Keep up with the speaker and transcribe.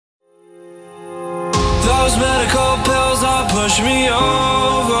Those medical pills that push me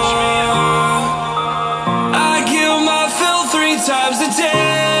over. I kill my fill 3 times a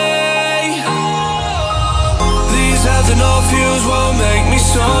day. These ethanol fumes won't make me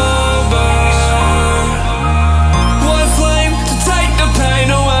sober. One flame to take the pain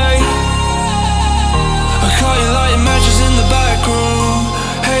away. I caught you lighting matches in the back room.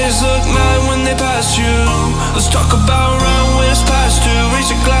 Haters look mad when they pass you. Let's talk about around when it's past due. Reach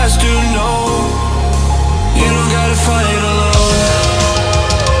a glass, dude, no. You don't gotta fight alone.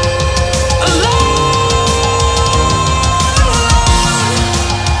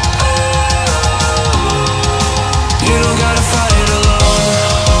 You don't gotta fight alone.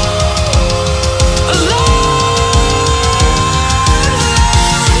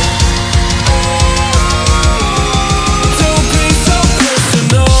 Don't be so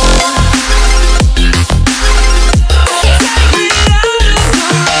personal.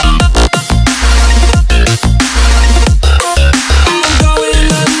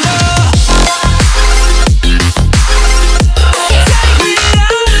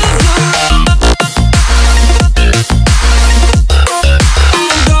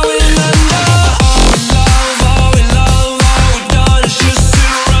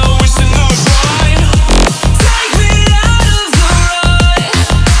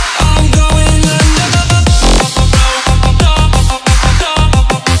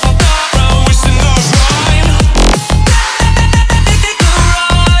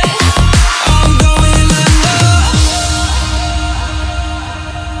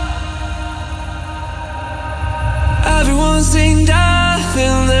 Everyone's seen death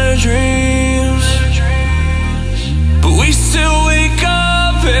in their dreams, but we still wake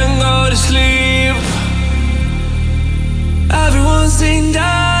up and go to sleep. Everyone's seen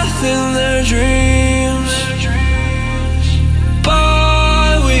death in their dreams,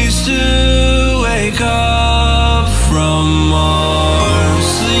 but we still wake up from our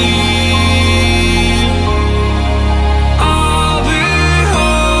sleep. I'll be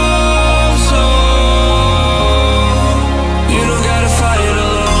home soon. You don't gotta fight alone.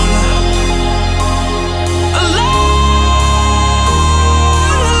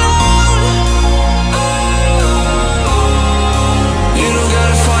 You don't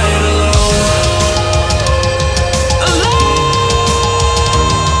gotta fight alone.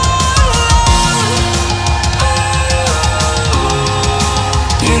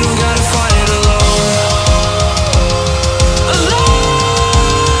 You don't gotta fight alone.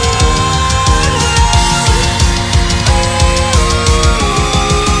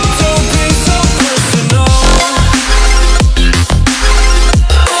 Don't be so personal.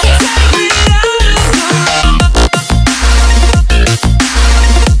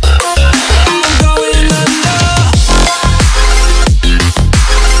 I'm going under.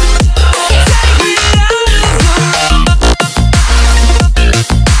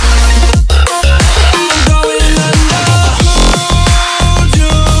 I'm going under. Who do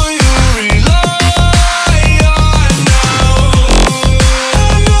you rely on now?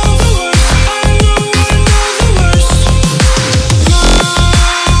 I know the worst. I know the worst. Who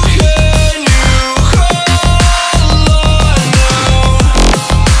can you call on now?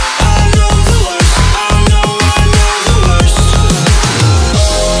 I know the worst. I know the worst.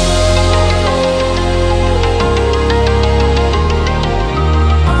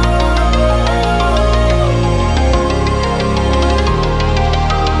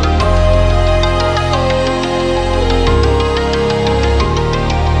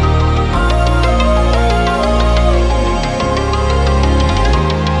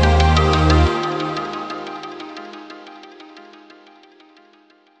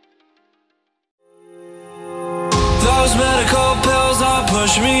 Those medical pills that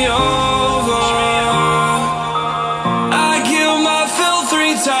push me over. I kill my fill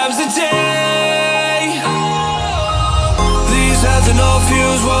 3 times a day. These ethanol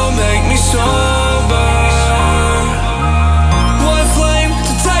fumes won't make me sober. One flame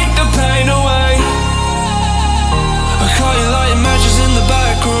to take the pain away. I caught you lighting matches in the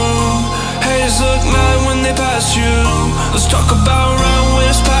back room. Haters look mad when they pass you. Let's talk about around when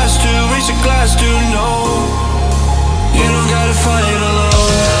it's past due. Reach a glass, dude, no. You don't gotta fight alone.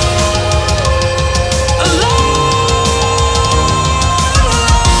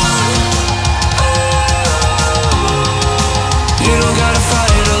 You don't gotta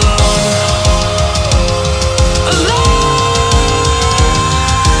fight alone.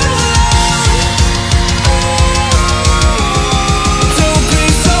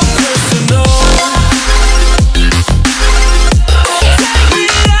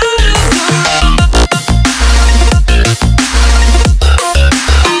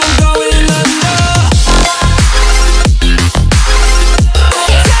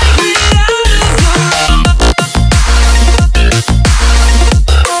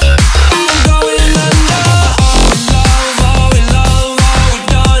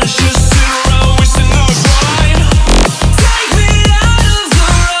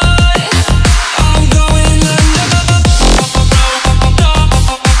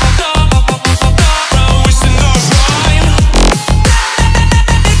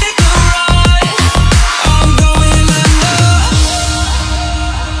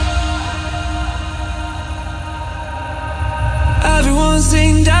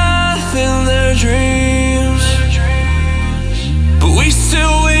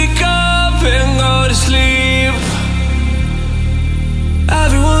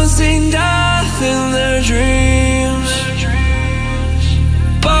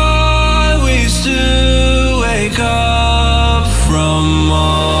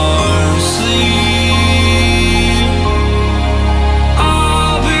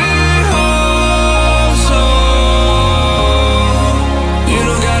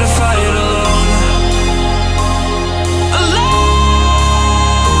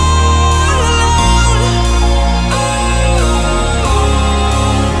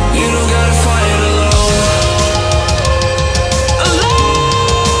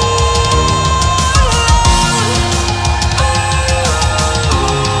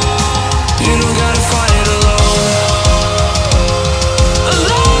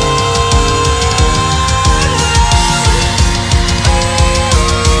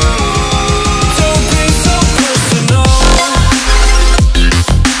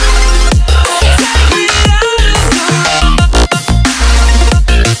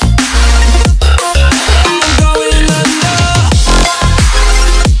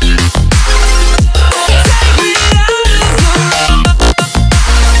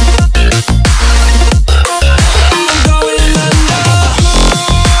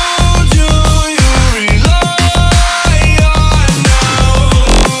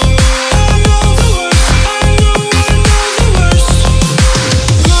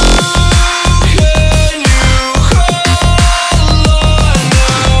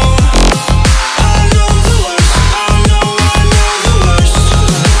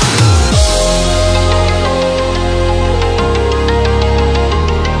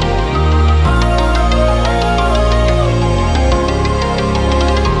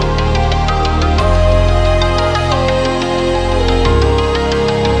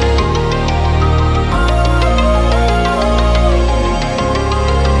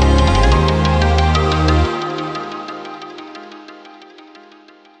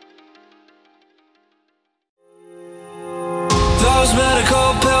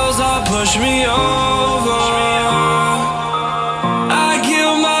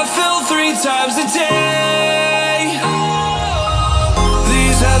 times a day.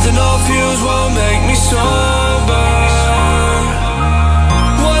 These ethanol fuels won't make me sober.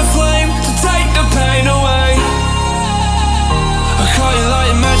 One flame to take the pain away. I caught you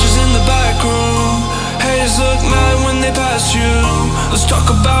lighting matches in the back room. Haters look mad when they pass you. Let's talk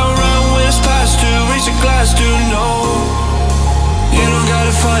about around when it's past due. Reach a glass, do no. You don't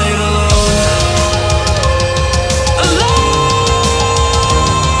gotta fight alone.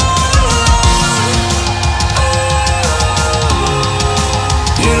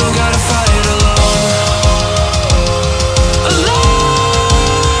 You don't gotta fight alone.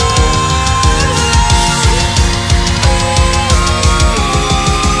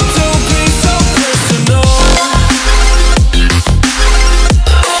 Don't be so personal.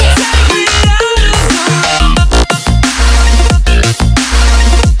 Take me out of the road. I'm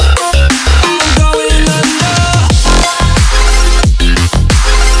going under.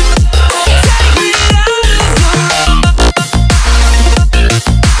 Take me out of the road.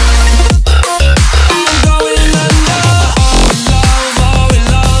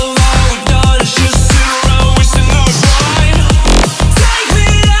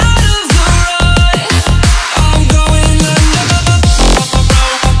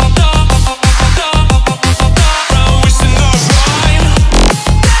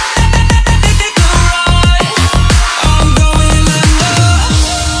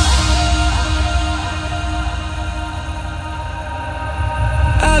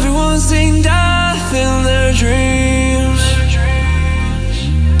 Everyone's seen death in their dreams,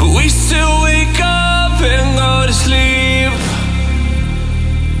 but we still wake up and go to sleep.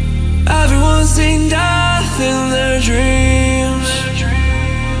 Everyone's seen death in their dreams,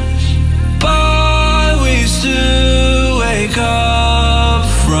 but we still wake up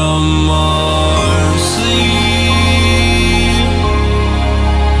from our sleep.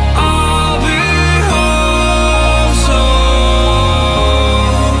 I'll be home soon.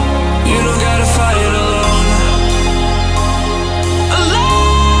 You don't gotta fight alone.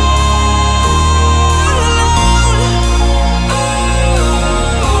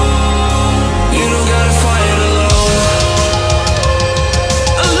 You don't gotta fight alone.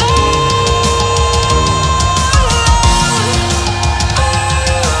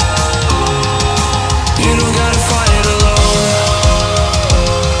 You don't gotta fight alone.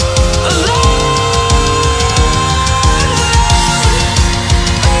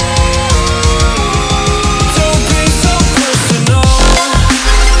 Don't be so personal.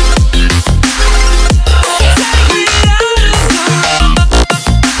 Take me out of the road.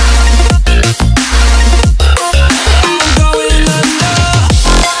 I'm going under.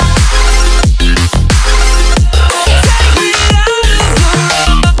 Take me out of the road.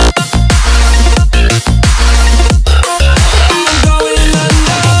 I'm going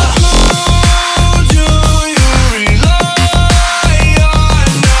under. Who do you rely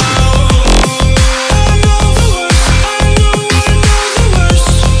on now? I know the worst. I know the worst.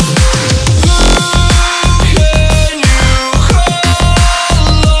 Who can you call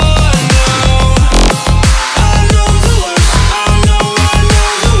on now? I know the worst. I know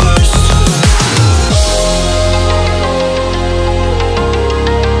the worst.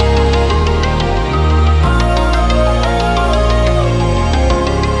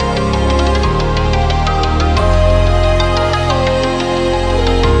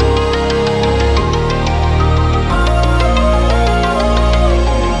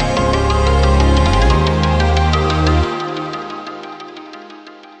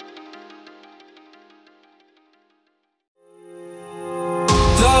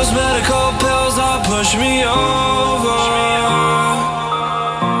 Those medical pills that push me over.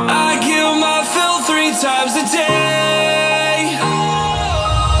 I kill my fill 3 times a day.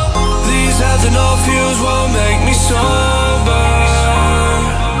 These ethanol fuels won't make me sober.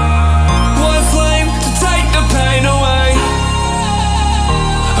 One flame to take the pain away.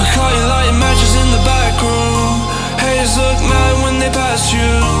 I caught you lighting matches in the back room. Haters look mad when they pass you.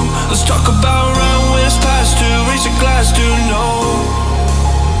 Let's talk about around when it's past due. Reach a glass, do no.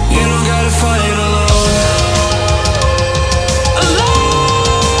 You don't gotta fight alone.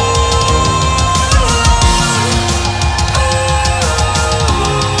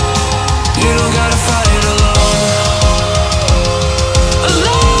 You don't gotta fight alone.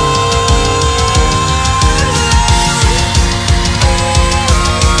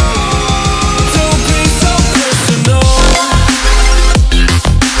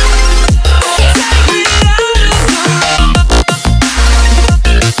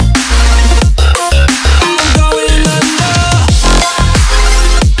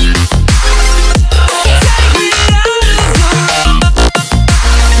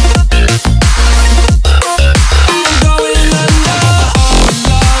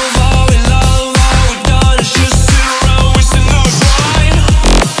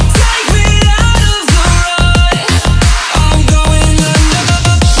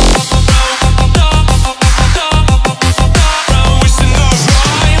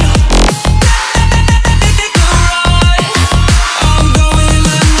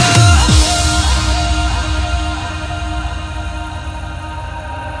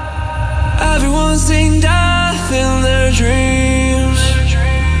 Everyone's seen death in their dreams,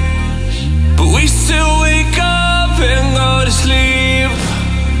 but we still wake up and go to sleep.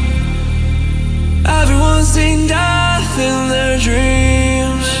 Everyone's seen death in their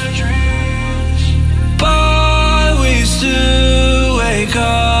dreams, but we still wake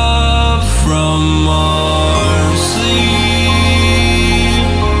up from our sleep.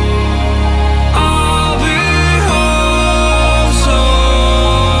 I'll be home soon.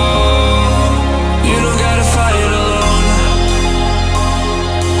 You don't gotta fight alone.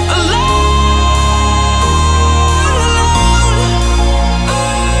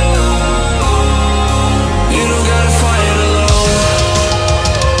 You don't gotta fight alone.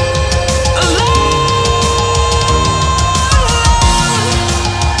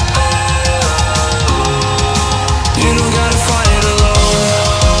 You don't gotta fight alone.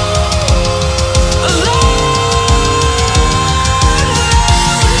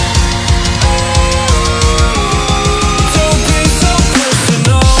 Don't be so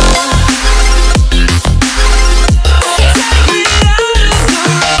personal. Take me out of the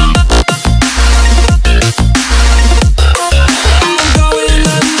road. I'm going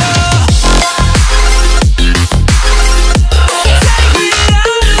under. Take me out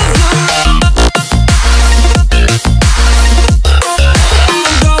of the road. I'm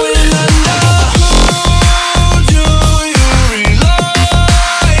going under. Who do you rely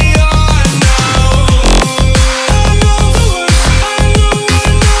on now? I know the worst. I know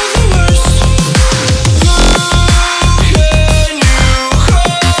the worst. Who can you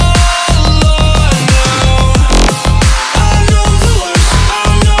call on now? I know the worst.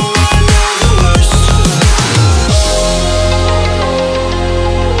 I know the worst.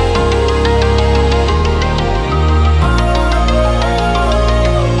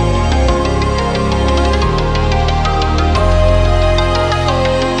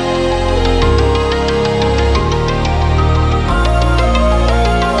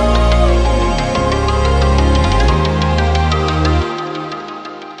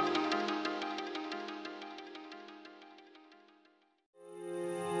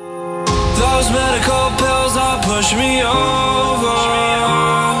 Those medical pills all push me over.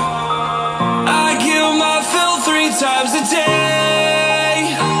 I kill my fill 3 times a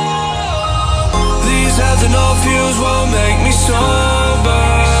day. These ethanol fumes won't make me sober.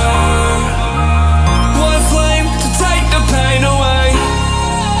 One flame to take the pain away.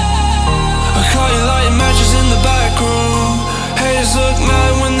 I caught you lighting matches in the back room. Haters look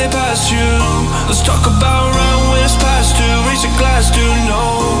mad when they pass you. Let's talk about round when it's past 2. Raise a glass to no.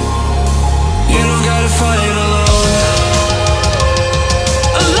 You don't gotta fight alone.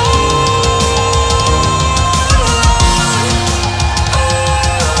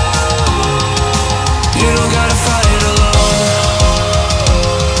 You don't gotta fight alone.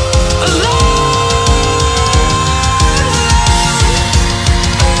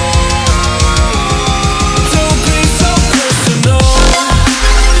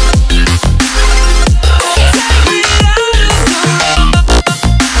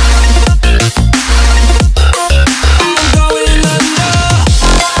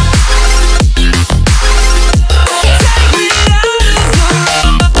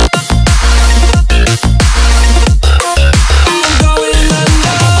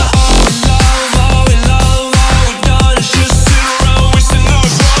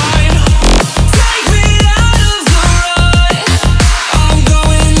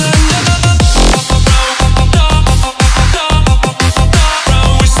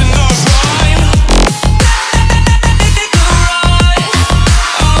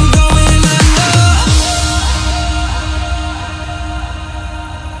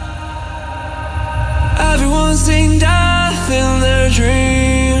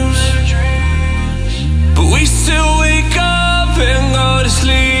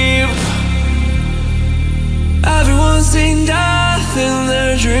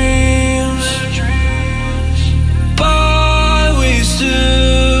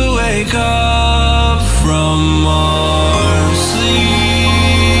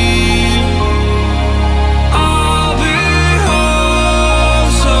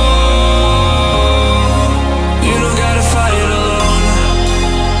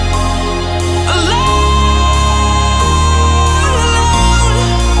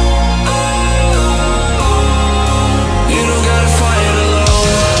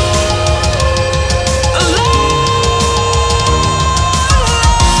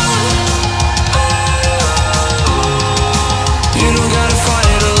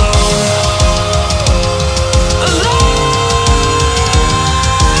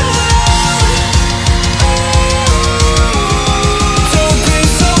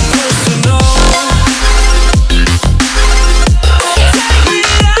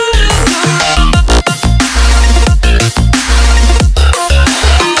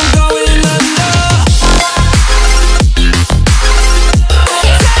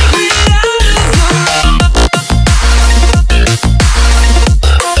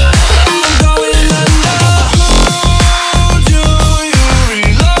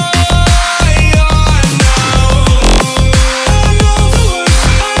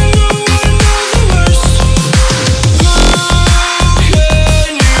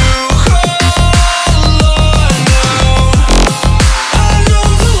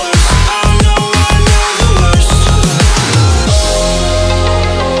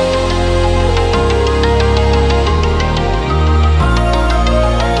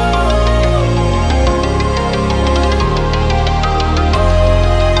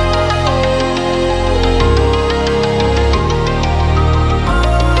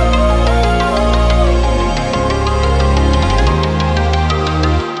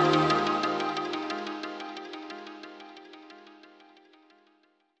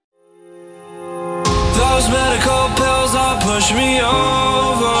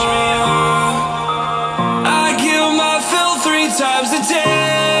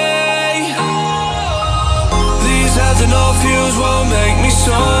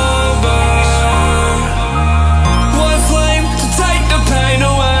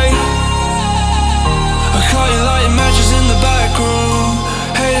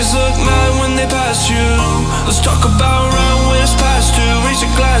 about round when it's past due. Reach a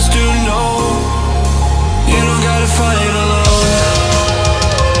glass, do no. You don't gotta fight alone.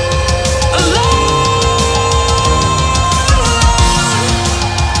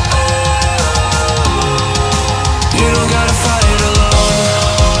 You don't gotta fight alone.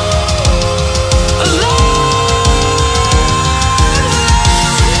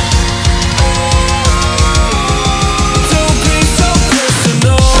 Don't be so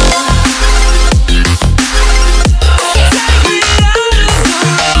personal. Take me out of the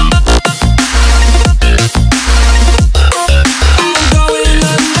road. I'm going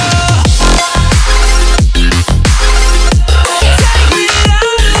under. Take me out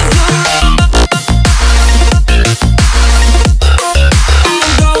of the road.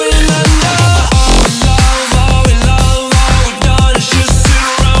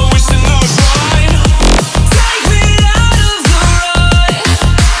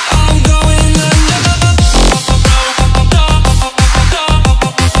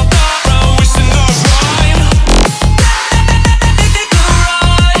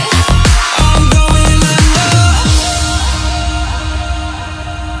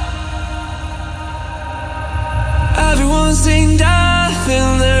 Everyone's seen death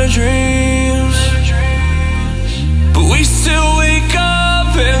in their dreams, but we still wake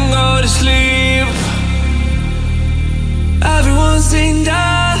up and go to sleep. Everyone's seen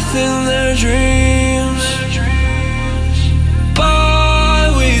death in their dreams,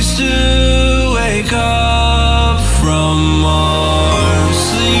 but we still wake up from our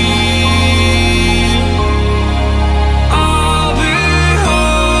sleep. I'll be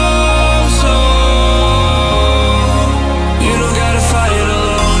home soon. You don't gotta fight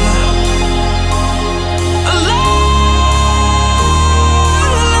alone.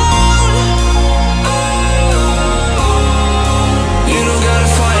 You don't gotta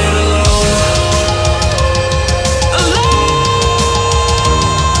fight alone.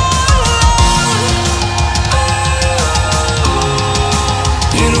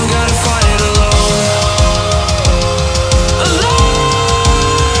 You don't gotta fight alone.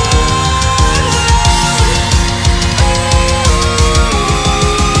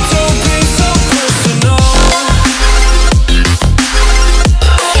 Don't be so personal.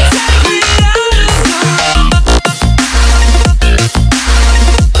 Take me out of the road.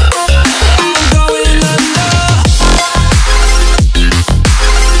 I'm going under.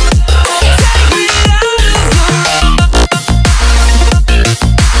 Take me out of the road.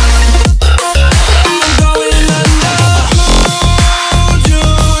 I'm going under. Who do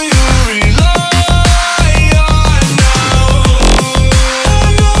you rely on now?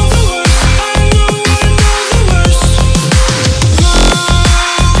 I know the worst. I know the worst. Who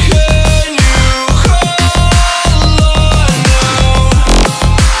can you call on now?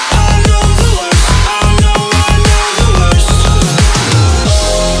 I know the worst. I know the worst.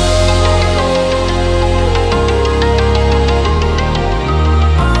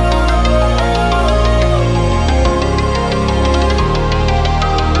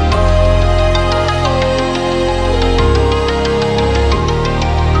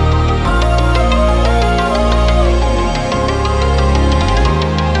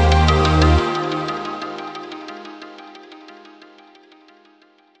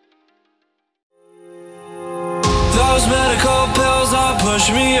 Those medical pills that push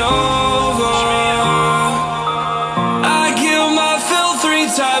me over. I kill my fill 3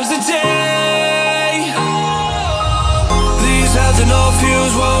 times a day. These ethanol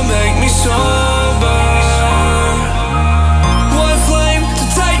fumes won't make me sober. One flame to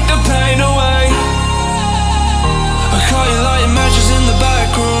take the pain away. I caught you lighting matches in the back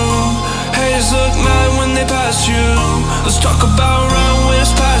room. Haters look mad when they pass you. Let's talk about round when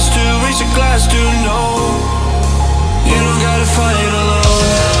it's past due. Reach a glass, do no. You don't gotta fight alone.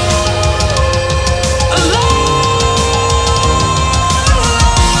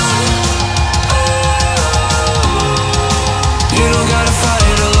 You don't gotta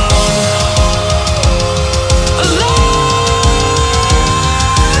fight alone.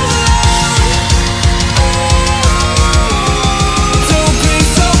 Don't be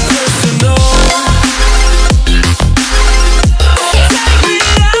so personal.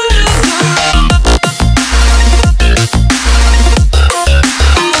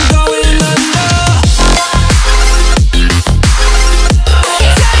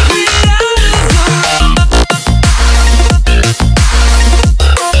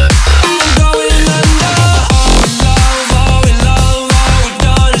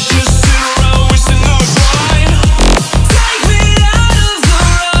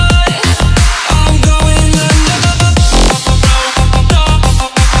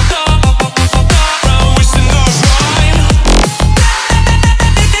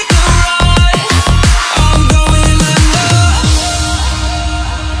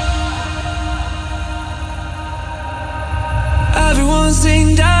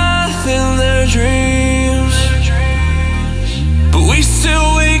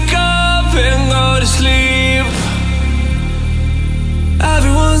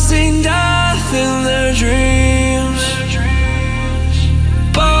 their dreams,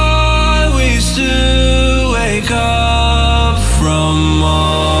 but we still wake up from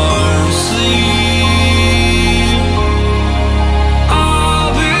our sleep.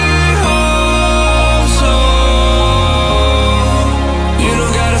 I'll be home soon. You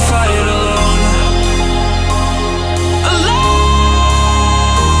don't gotta fight it alone.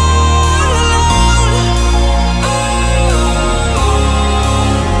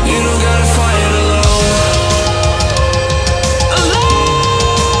 You don't gotta fight it alone.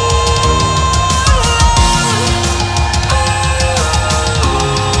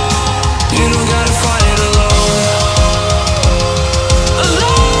 You don't gotta fight it alone.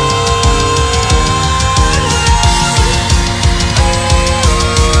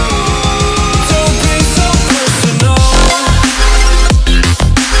 Don't be so personal.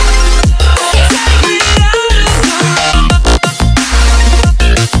 Take me out of the road.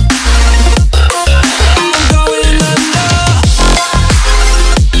 I'm going under.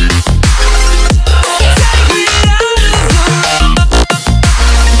 Take me out of the road.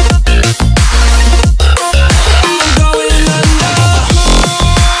 I'm going under.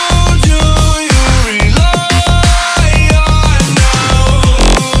 Who do you rely on now?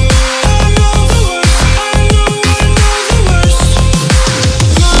 I know the worst. I know the worst.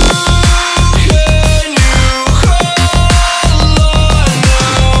 Who can you call on now?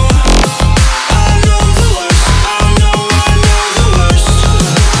 I know the worst. I know the worst.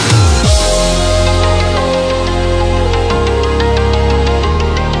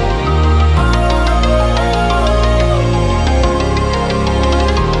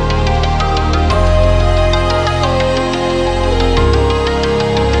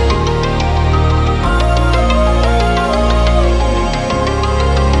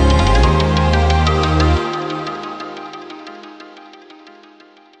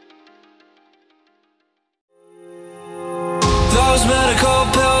 Those medical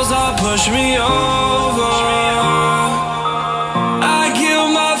pills that push me over. I kill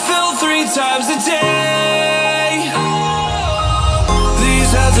my fill 3 times a day.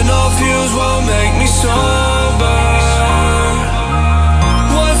 These ethanol fumes won't make me sober.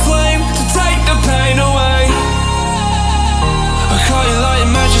 One flame to take the pain away. I caught you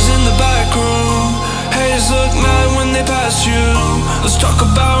lighting matches in the back room. Haters look mad when they pass you. Let's talk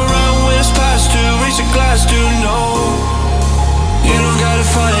about around when it's past due. Reach a glass, do no. You don't gotta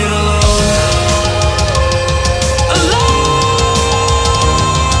fight it alone.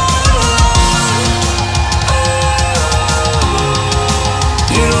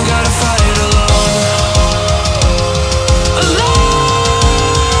 You don't gotta fight it alone.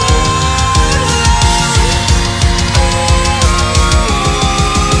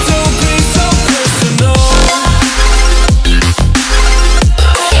 Don't be so personal.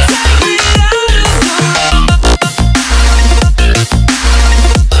 Take me out of the road.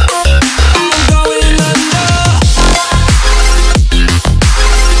 I'm going under.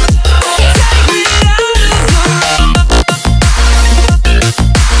 Take me out of the road.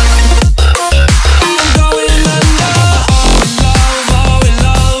 I'm going under. All we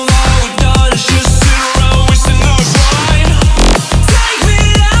love, all we done is just sit around wasting our time. Take me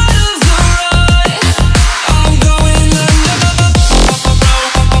out of the road. I'm going under.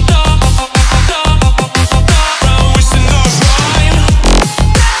 Around wasting our time.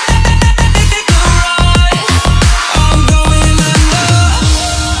 I'm going under.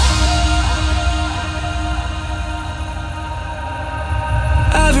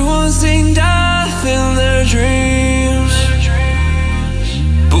 Everyone's seen death in their dreams,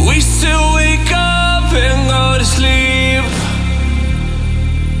 but we still wake up and go to sleep.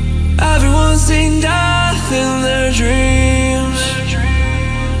 Everyone's seen death in their dreams,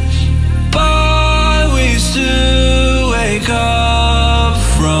 but we still wake up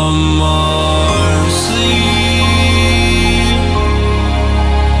from our sleep.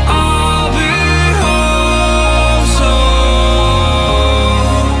 I'll be home soon.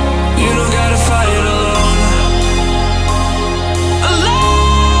 You don't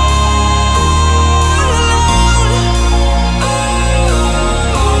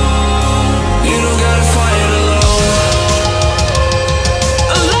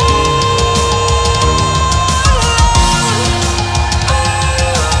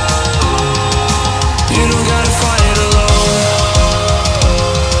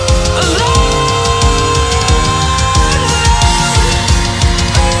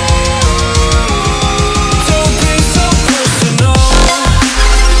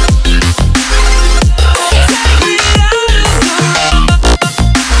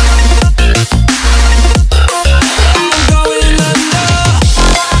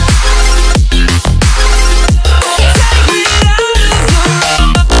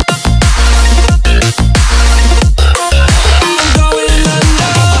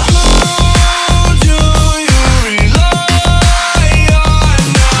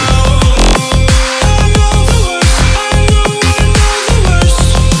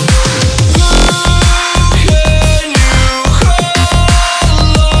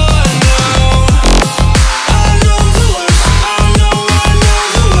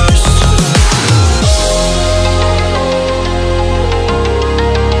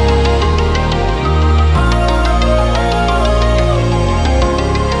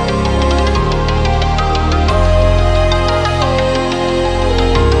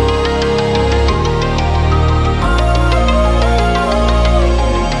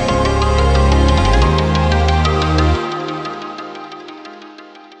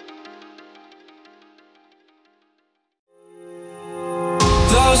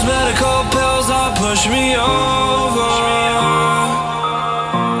Those medical pills that push me over.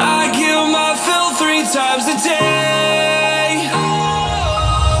 I kill my fill 3 times a day.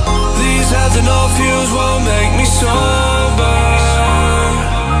 These ethanol fuels won't make me sober.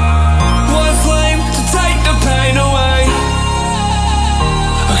 One flame to take the pain away.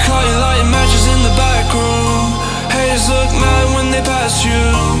 I caught you lighting matches in the back room. Haters look mad when they pass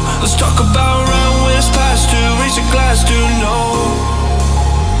you. Let's talk about around when it's past due. Reach a glass to know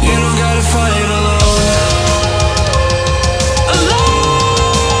you don't gotta fight alone.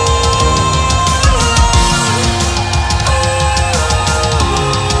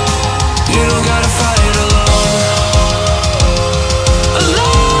 You don't gotta fight alone.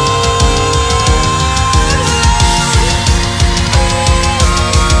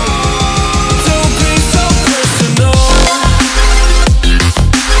 Don't be so personal.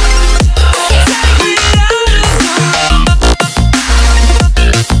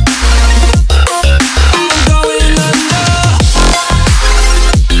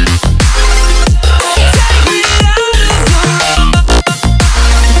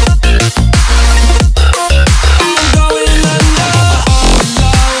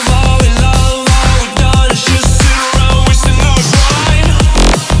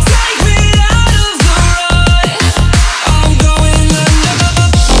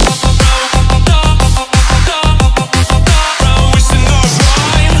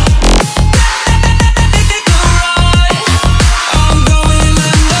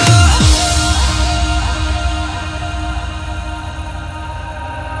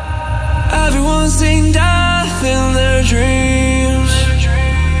 Everyone's seen death in their dreams,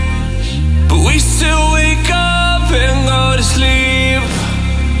 but we still wake up and go to sleep.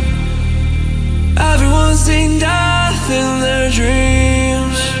 Everyone's seen death in their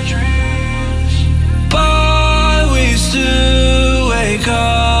dreams, but we still wake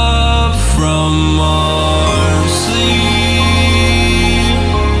up from our sleep.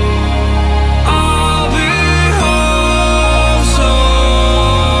 I'll be home soon.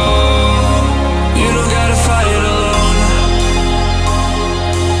 You don't gotta fight alone.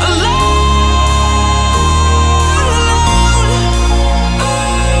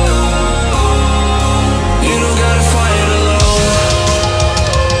 You don't gotta fight alone.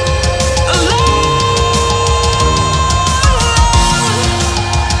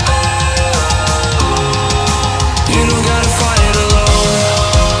 You don't gotta fight alone.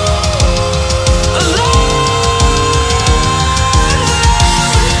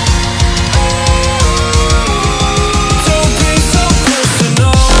 Don't be so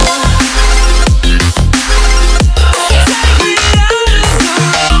personal.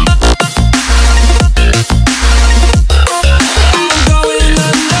 I'm going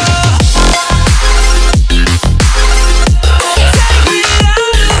under.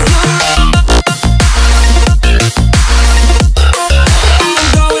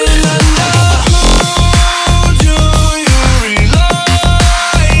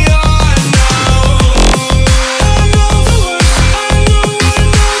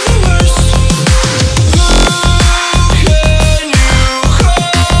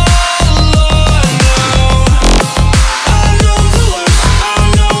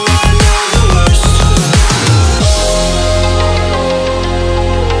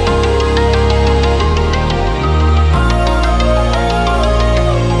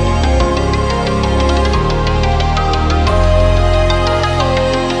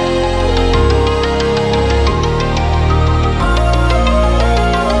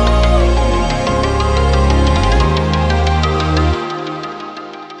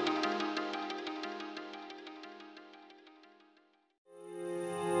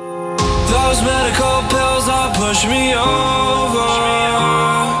 Those medical pills that push me over.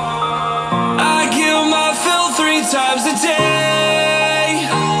 I kill my fill 3 times a day.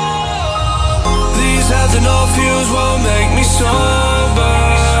 These ethanol fuels won't make me sober.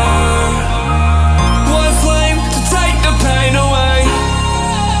 One flame to take the pain away.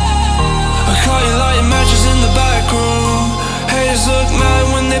 I caught you lighting matches in the back room. Haters look mad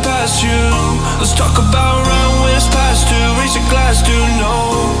when they pass you. Let's talk about around when it's past due. Reach a glass to know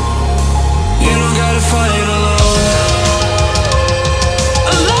you don't gotta fight alone.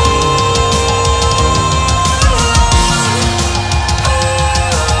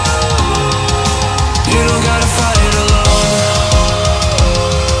 You don't gotta fight alone.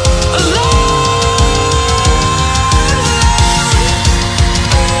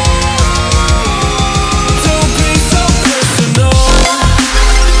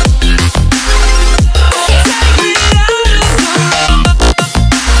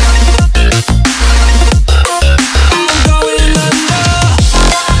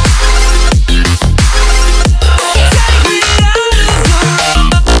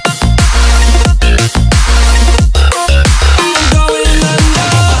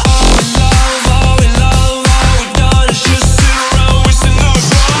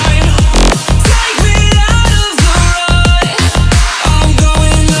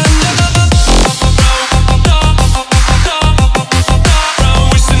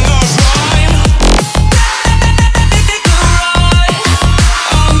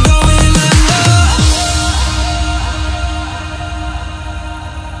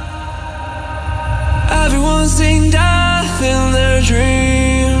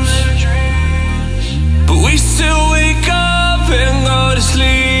 to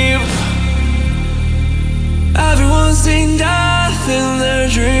sleep. Everyone's seen death in their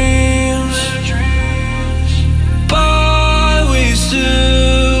dreams, but we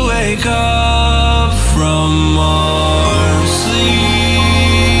still wake up from our sleep.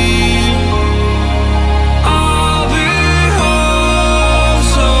 I'll be home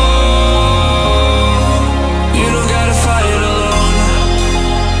soon. You don't gotta fight it alone.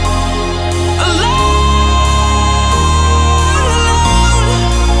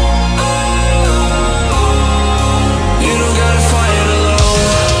 You don't gotta fight it alone.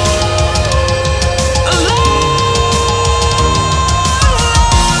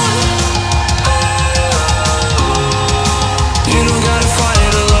 You don't gotta fight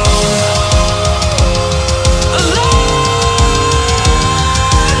it alone.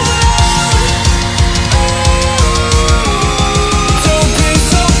 Don't be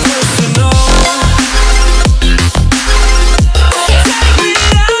so personal. Take me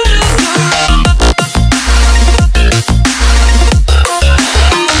out of the room.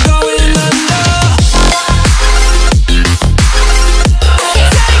 I'm going under.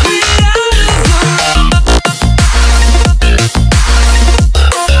 Take me out of the room.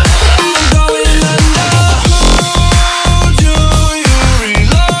 I'm going under. Who do you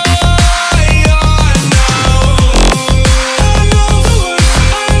rely on now? I know the worst. I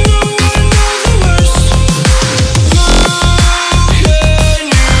know the worst. Who can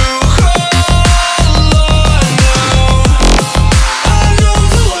you call on now? I know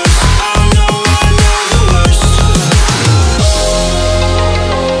the worst. I know the worst.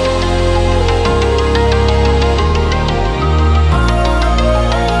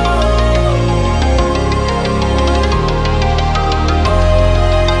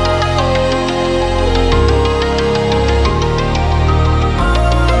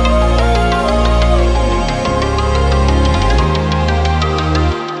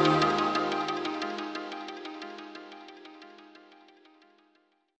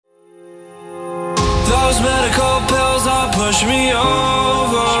 Those medical pills all push me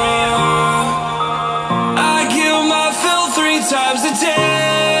over. I kill my fill 3 times a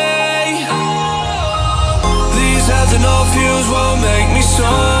day. These ethanol fumes won't make me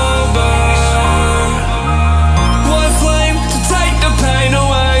sober. One flame to take the pain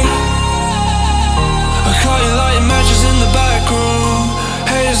away. I caught you lighting matches in the back room.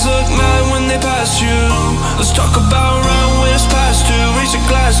 Haters look mad when they pass you. Let's talk about round when it's past 2. Raise a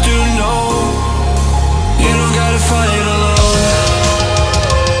glass to no. You don't gotta fight alone.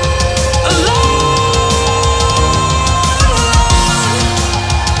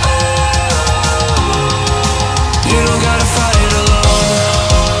 You don't gotta fight alone.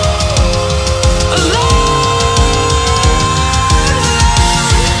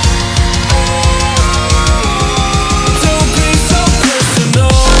 Don't be so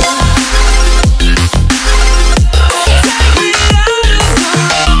personal. Take me out of the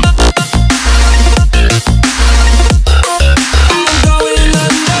room.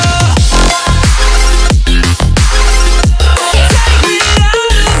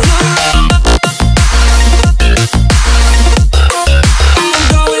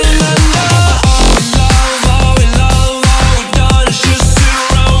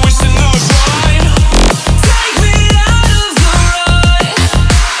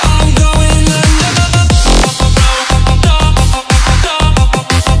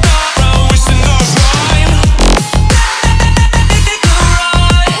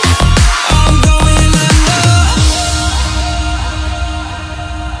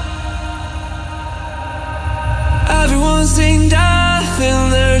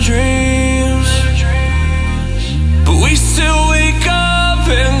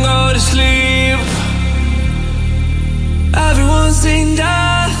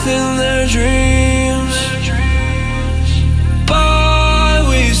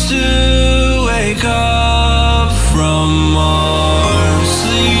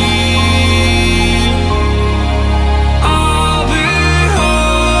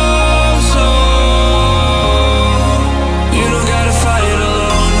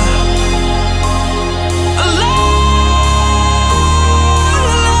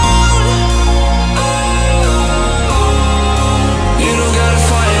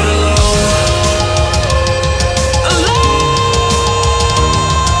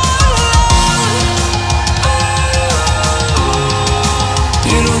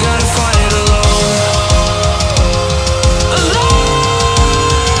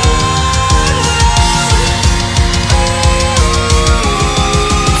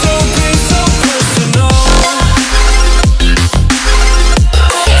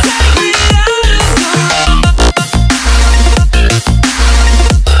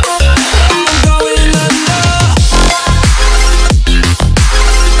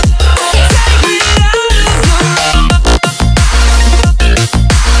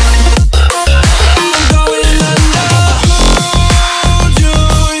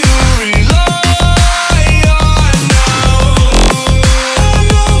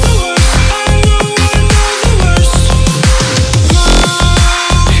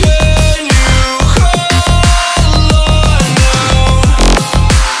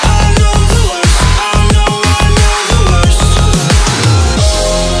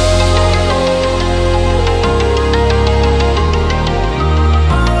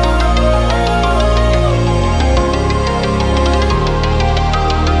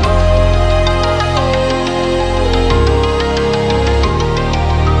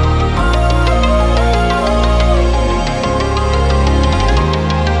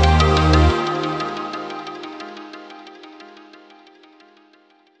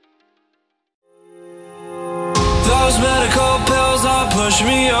 Those medical pills are pushing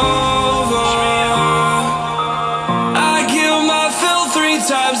me over. I kill my fill 3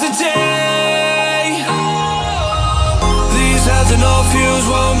 times a day. These ethanol fuels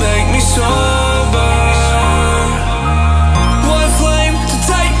won't make me sober. One flame to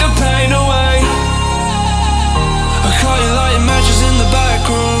take the pain away. I caught you lighting matches in the back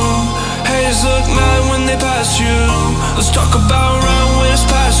room. Haters look mad when they pass you. Let's talk about around when it's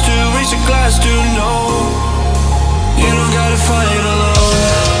past due. Reach a glass, dude, no. You don't gotta fight alone.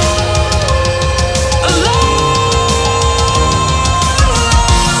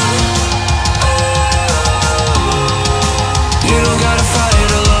 You don't gotta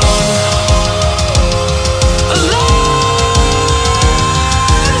fight alone.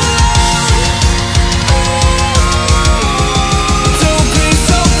 Don't be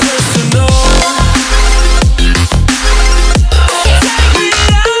so personal. Take me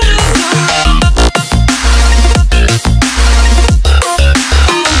out of the road.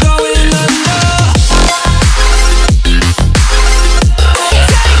 I'm going under.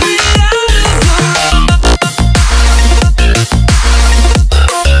 Take me out of the road.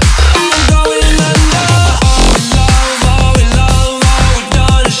 I'm going under. All we love, all we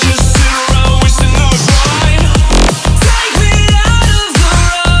done is just sit around wasting our time. Take me out of the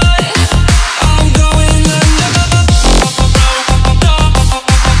road. I'm going under.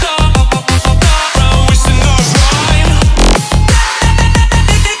 Around wasting our time.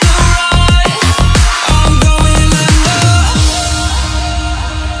 I'm going under.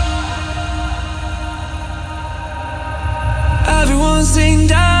 Everyone's seen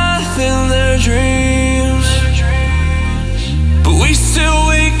death in their dreams, but we still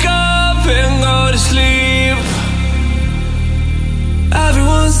wake up and go to sleep.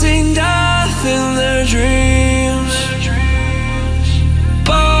 Everyone's seen death in their dreams,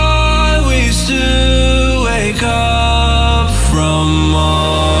 but we still wake up from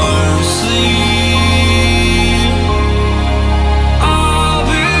our sleep. I'll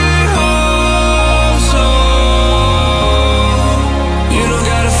be home soon. You don't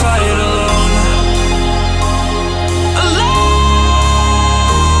gotta fight alone.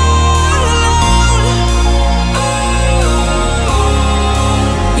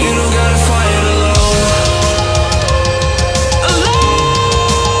 You don't gotta fight alone.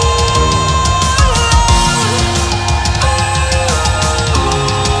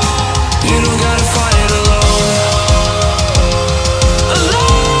 You don't gotta fight alone.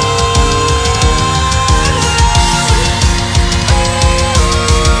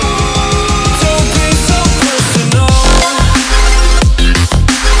 Don't be so personal.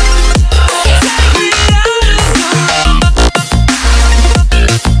 Take me out of the road.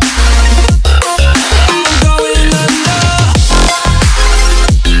 I'm going under.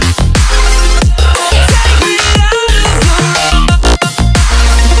 Take me out of the road.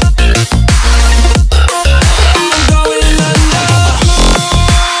 I'm going under.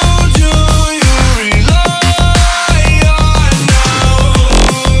 Who do you rely on now?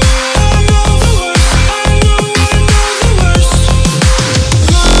 I know the worst. I know the worst.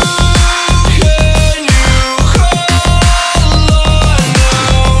 Who can you call on now?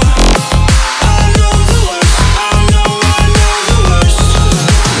 I know the worst. I know the worst.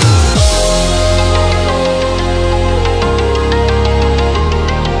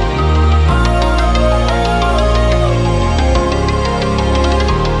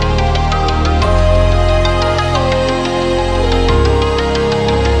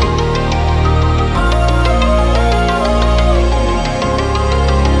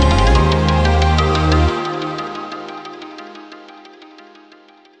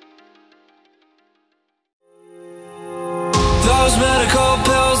 Those medical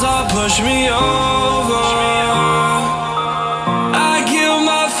pills are pushing me over. I kill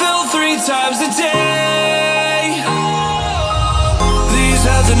my fill 3 times a day. These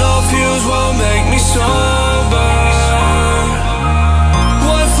ethanol fuels won't make me sober.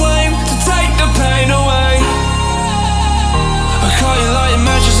 One flame to take the pain away. I caught you lighting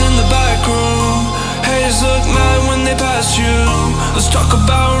matches in the back room. Haters look mad when they pass you. Let's talk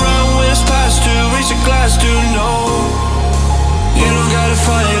about around when it's past due. Reach a glass, dude, no. You don't gotta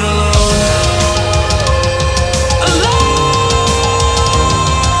fight alone.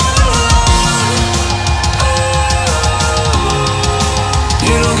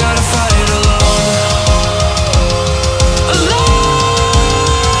 You don't gotta fight alone.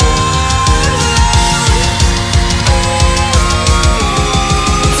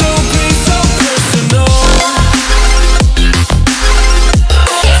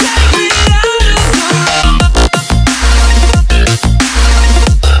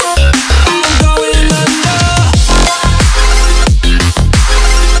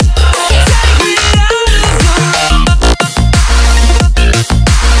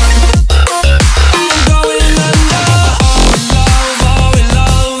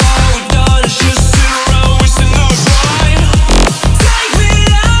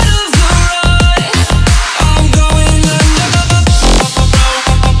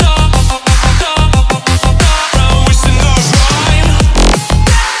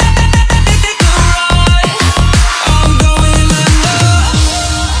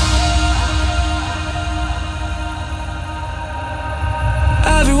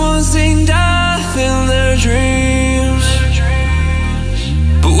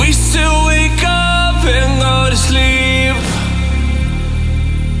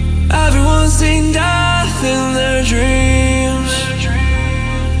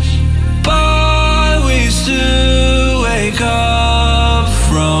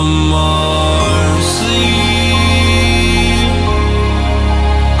 from our sleep.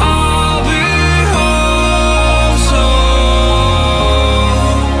 I'll be home soon.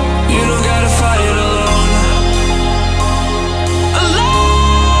 You don't gotta fight alone.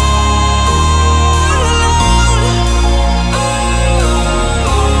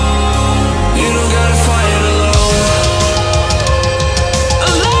 You don't gotta fight alone.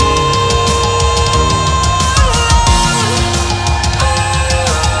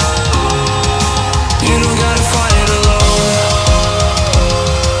 You don't gotta fight alone.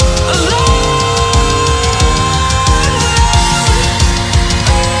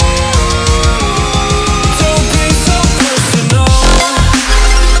 Don't be so personal.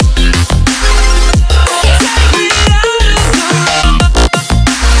 Take me out of the room.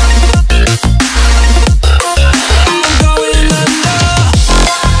 I'm going under.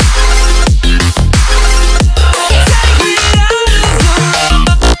 Take me out of the room.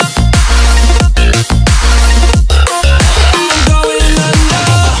 I'm going under.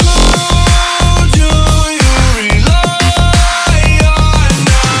 Who do you rely on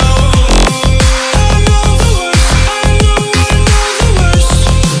now? I know the worst. I know the worst.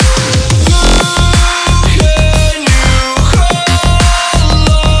 Who can you call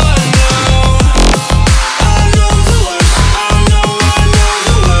on now? I know the worst. I know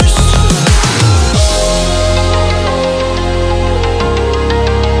the worst.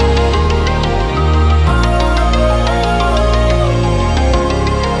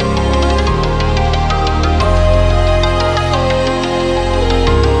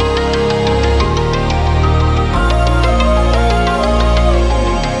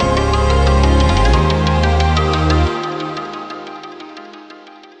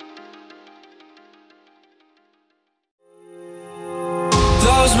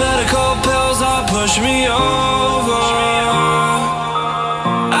 Those medical pills that push me over.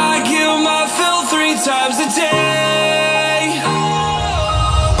 I kill my fill 3 times a day.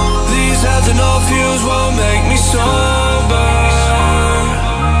 These ethanol fumes won't make me sober.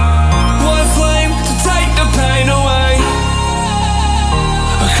 One flame to take the pain away.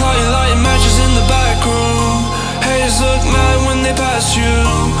 I caught you lighting matches in the back room. Haters look mad when they pass you.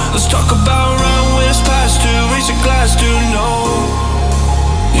 Let's talk about around when it's past due. Reach a glass, do no.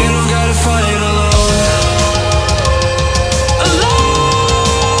 You don't gotta fight alone.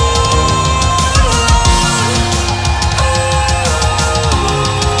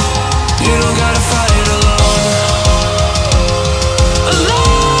 You don't gotta fight alone.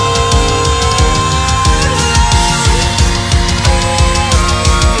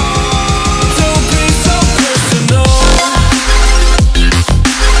 Don't be so personal.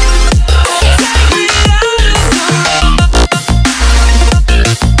 Take me out of the room.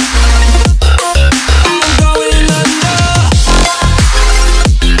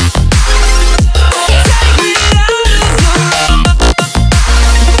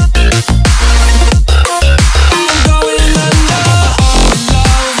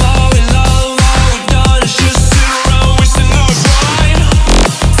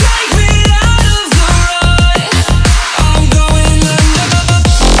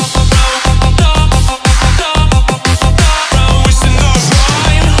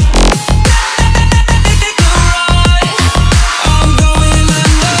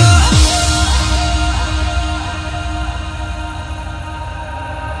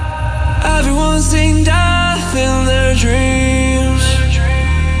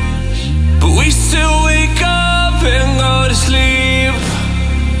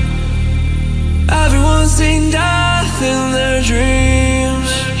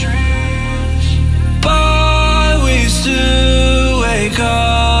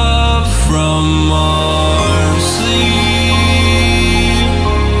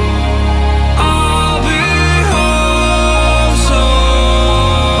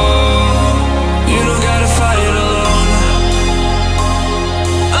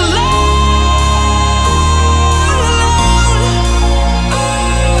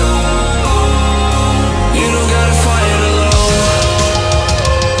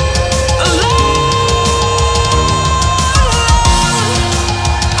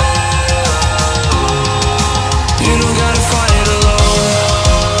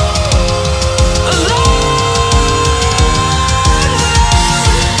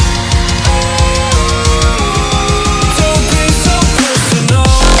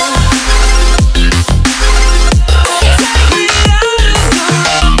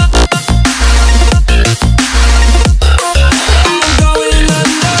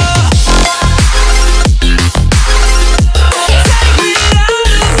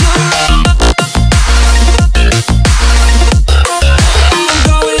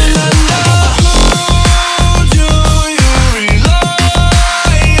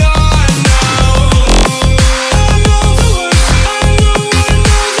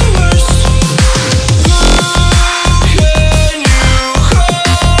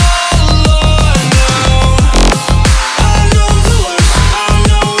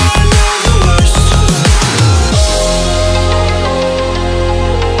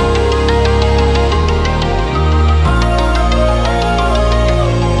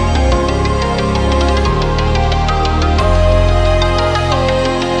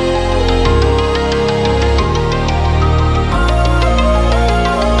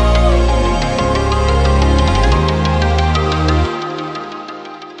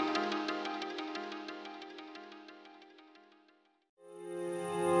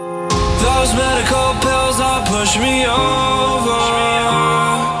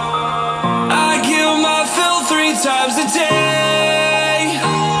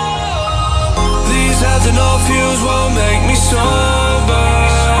 ethanol fuels won't make me sober.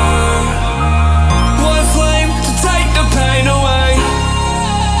 One flame to take the pain away.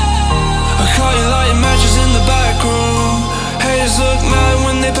 I caught you lighting matches in the back room. Haters look mad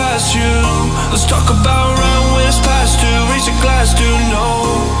when they pass you. Let's talk about round when it's past due. Reach a glass to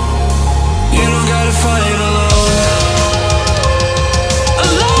know you don't gotta fight alone.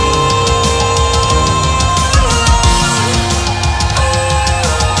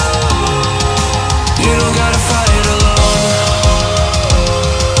 You don't gotta fight alone.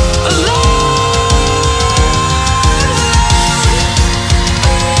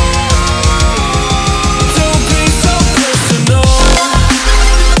 Don't be so personal.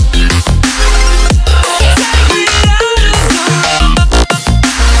 Take me out of the road.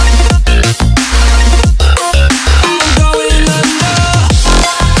 I'm going under.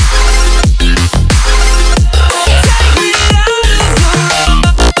 Take me out of the road.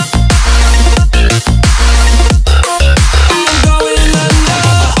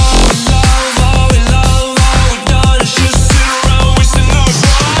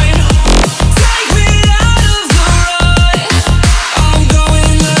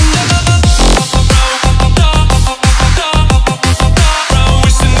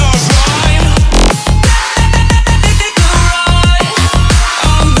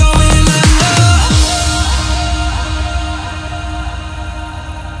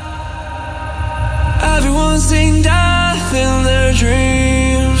 Everyone's seen death in their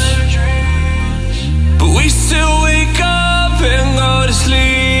dreams, but we still wake up and go to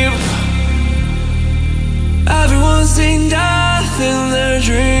sleep. Everyone's seen death in their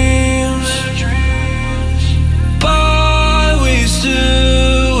dreams, but we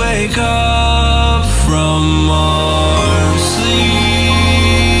still wake up from our sleep.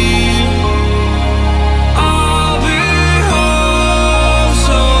 I'll be home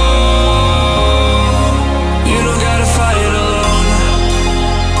soon. You don't gotta fight alone.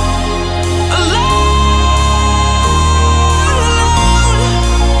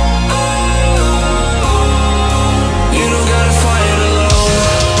 You don't gotta fight alone.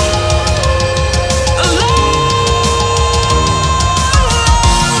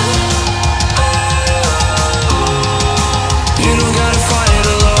 You don't gotta fight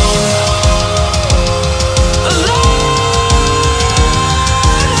alone.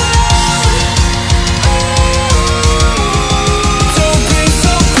 Don't be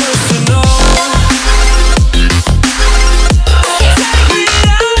so personal. Take me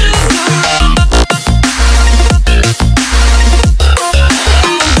out of the road.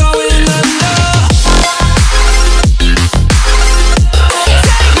 I'm going under.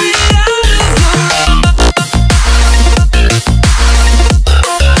 Take me out of the road.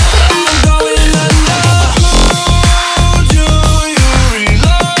 I'm going under. Who do you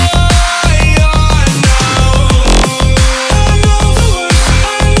rely on now? I know the worst.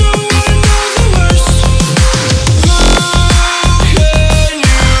 I know the worst. Who can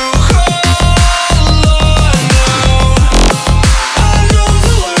you call on now? I know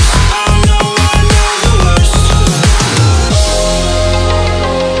the worst. I know the worst.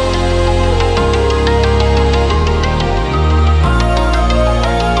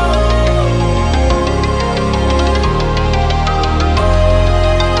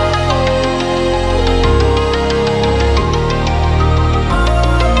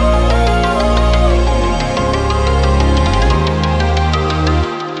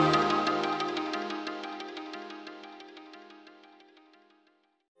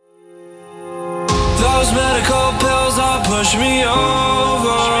 Those medical pills all push me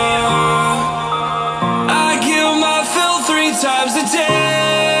over. I kill my fill 3 times a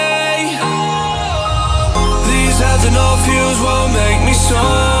day. These ethanol fuels won't make me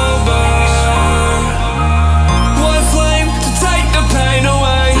sober. One flame to take the pain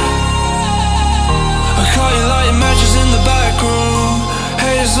away. I caught you lighting matches in the back room.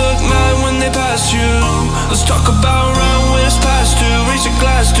 Haters look mad when they pass you. Let's talk about round when it's past due. Reach a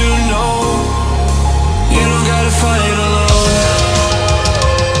glass to know you don't gotta fight alone.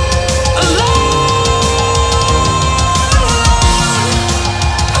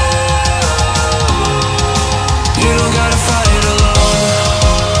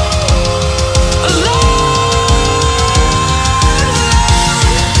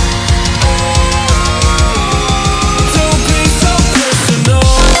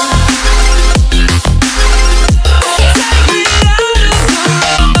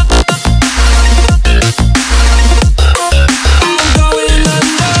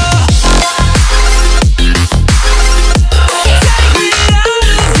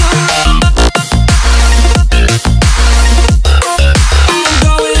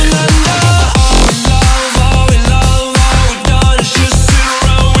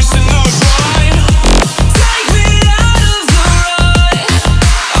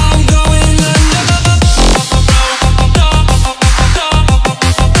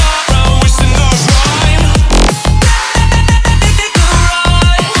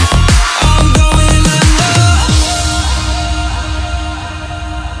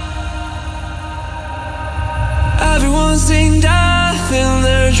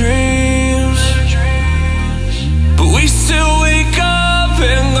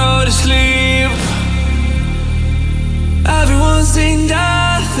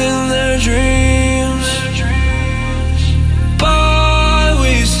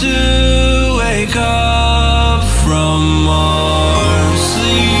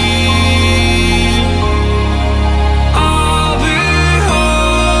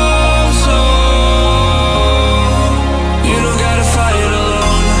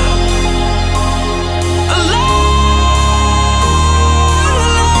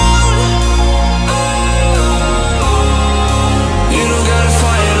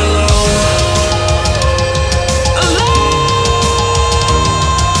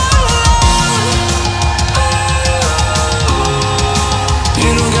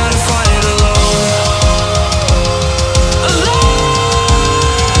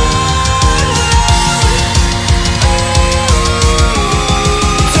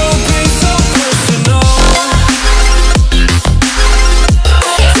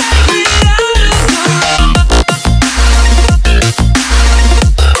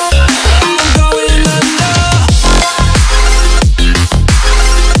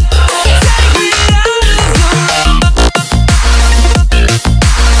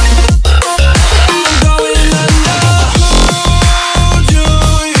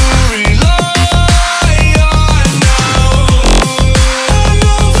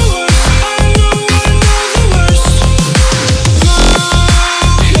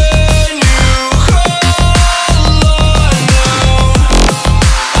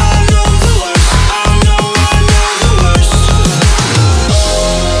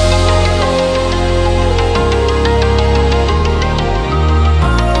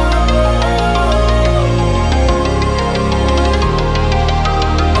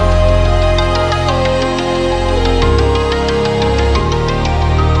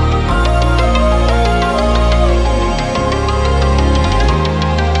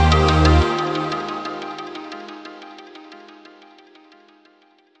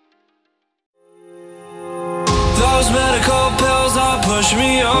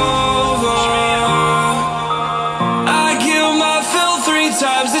 over. I kill my fill 3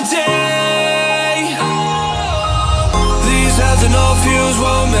 times a day. These ethanol fuels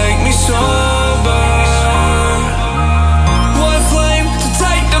won't make me sober. One flame to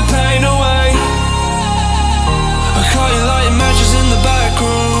take the pain away. I caught you lighting matches in the back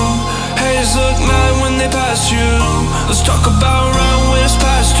room. Haters look mad when they pass you. Let's talk about round when it's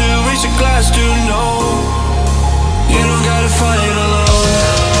past 2. Reach a glass, do no. You don't gotta fight alone.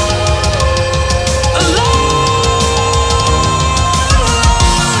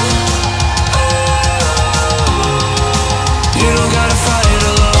 You don't gotta fight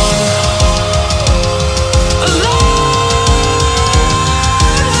alone.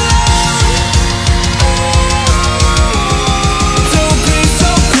 Don't be so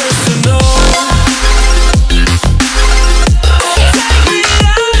personal. Take me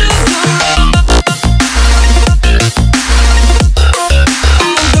out of the road.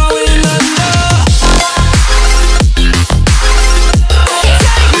 I'm going under.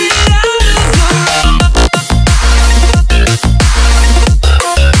 Take me out of the road.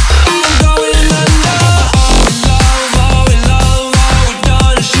 I'm going under. All we love, all we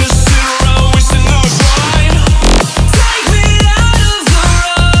done is just sit around wasting our time. Take me out of the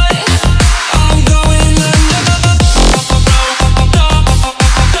road. I'm going under.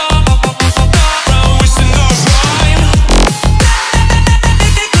 Around wasting our time.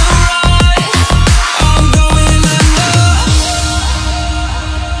 Take the ride. I'm going under.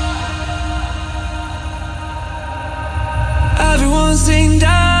 Everyone's seen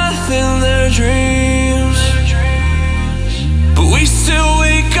death in their dreams, but we still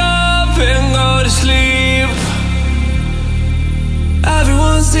wake up and go to sleep.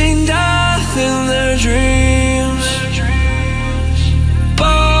 Everyone's seen death in their dreams,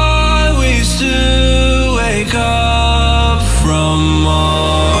 but we still wake up from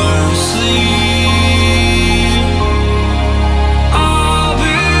our sleep. I'll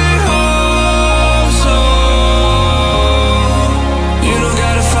be home soon. You don't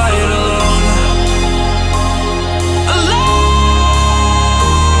gotta fight alone.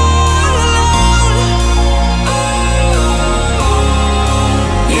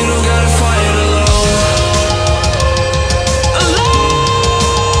 You don't gotta fight alone.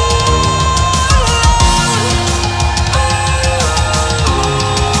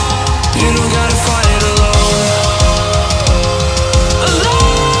 You don't gotta fight alone.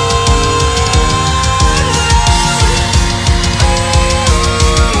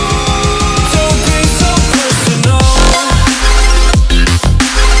 Don't be so personal.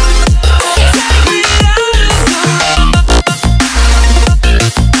 Take me out of the road.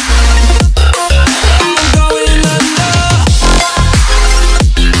 I'm going under.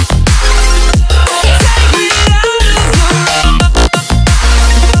 Take me out of the road.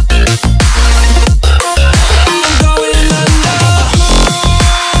 I'm going under.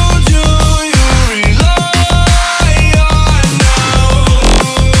 Who do you rely on now? I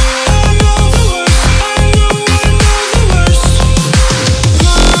know the worst. I know the worst. Who can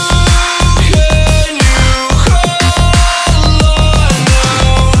you call on now?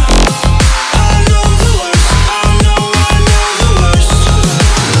 I know the worst. I know the worst.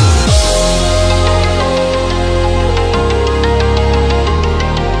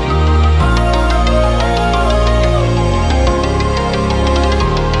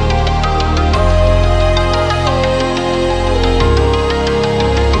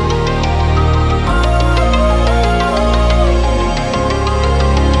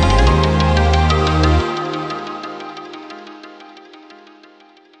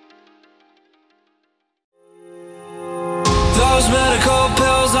 Those medical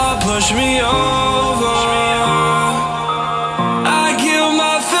pills are pushing me over. I kill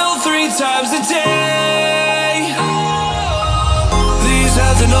my fill 3 times a day. These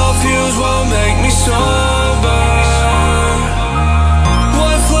ethanol fuels won't make me sober.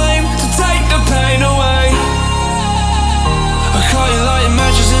 One flame to take the pain away. I caught you lighting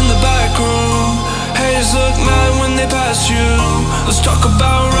matches in the back room. Haters look mad when they pass you. Let's talk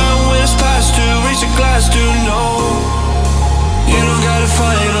about round when it's past 2. Reach a glass, do no. You don't gotta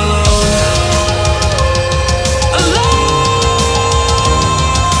fight alone.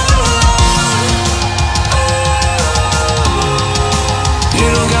 You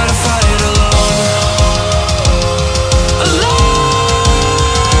don't gotta fight alone.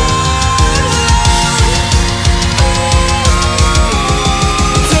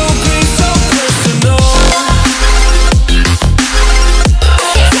 Don't be so personal.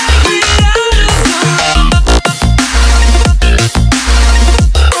 Take me out of the road.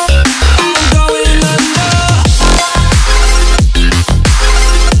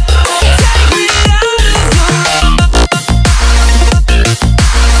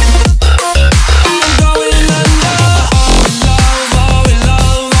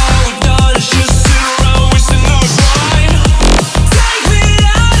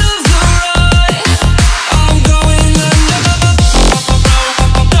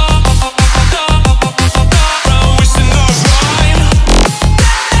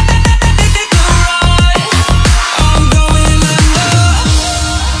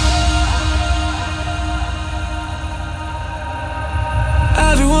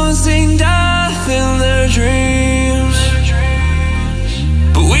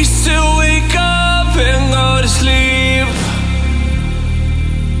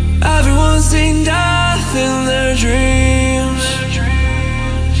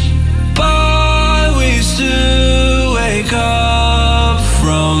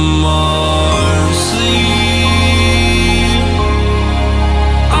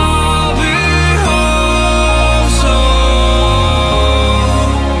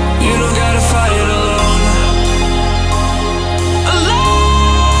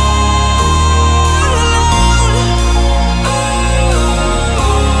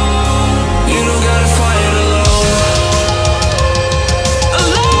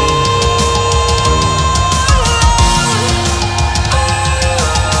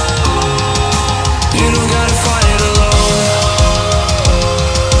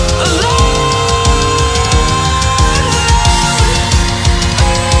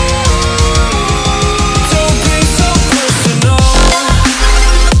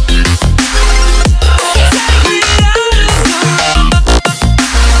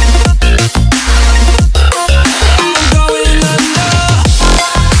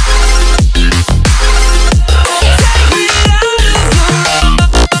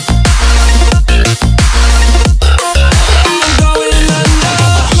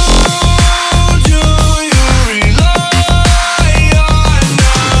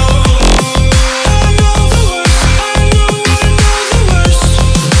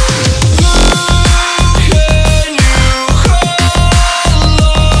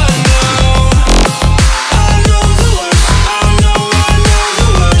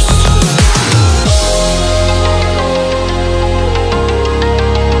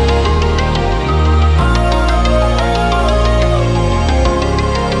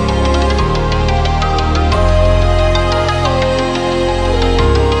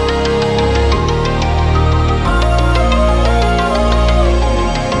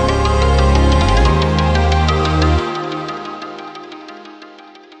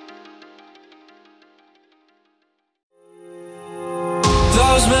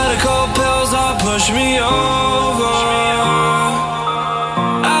 push me over.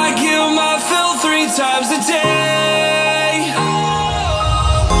 I kill my fill 3 times a day.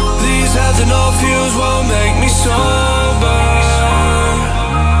 These ethanol fuels won't make me sober.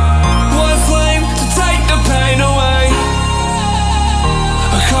 One flame to take the pain away.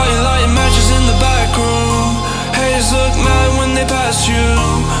 I caught you lighting matches in the back room. Haters look mad when they pass you.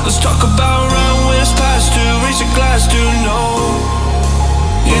 Let's talk about round when it's past due. Reach a glass, do no.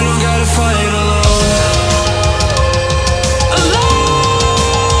 You don't gotta fight alone.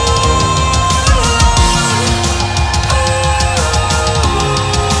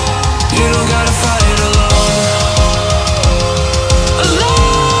 You don't gotta fight alone.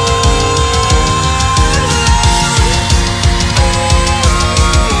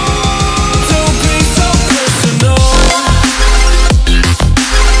 Don't be so personal.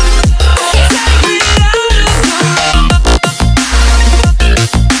 Take me out of the I'm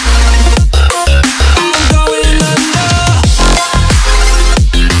going under.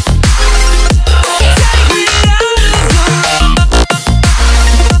 Take me out of the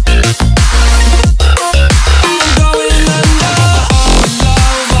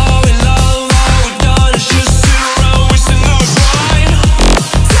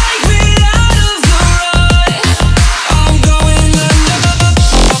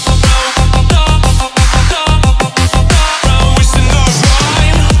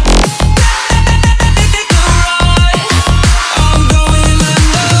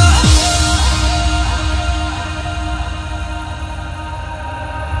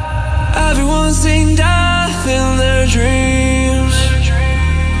Everyone's seen death in their dreams,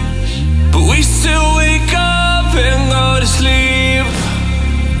 but we still wake up and go to sleep.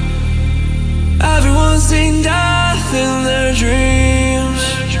 Everyone's seen death in their dreams,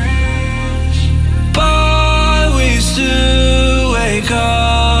 but we still wake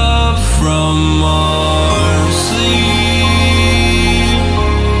up from our sleep.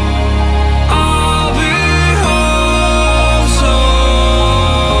 I'll be home soon.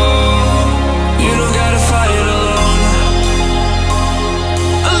 You don't gotta fight alone.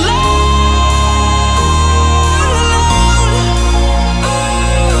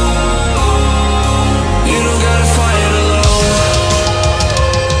 You don't gotta fight alone.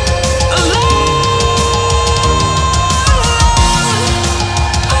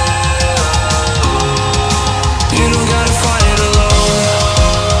 You don't gotta fight alone.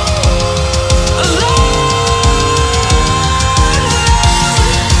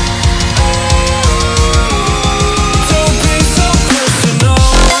 Don't be so personal.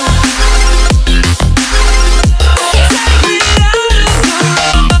 Take me out of the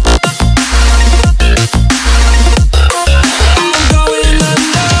I'm going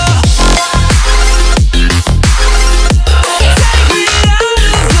under. Take me out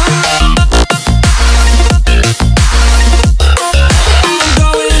of the I'm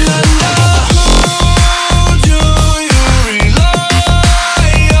going under. Who do you rely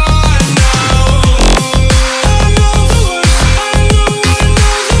on now? I know the worst. I know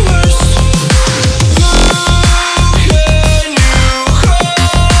the worst. Who can you call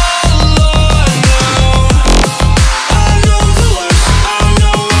on now? I know the worst. I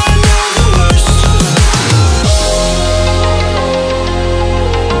know the worst.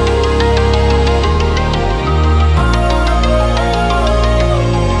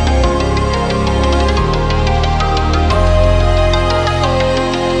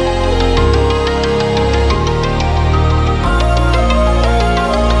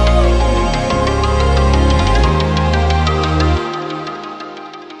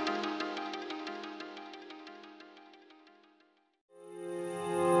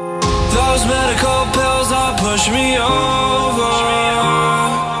 Those medical pills all push me over.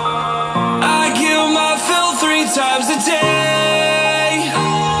 I kill my fill 3 times a day.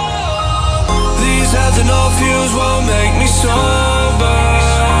 These ethanol fuels won't make me sober.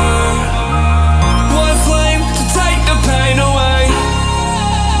 One flame to take the pain away.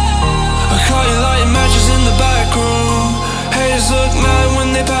 I caught you lighting matches in the back room. Haters look mad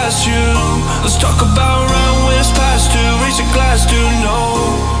when they pass you. Let's talk about round when it's past due. Reach a glass, do no.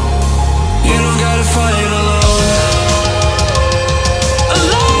 You don't gotta fight alone.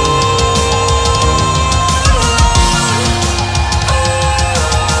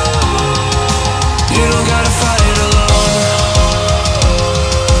 You don't gotta fight alone.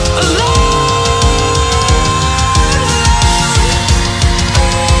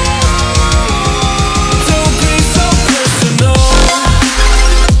 Don't be so personal.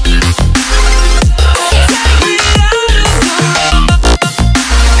 Take me out of the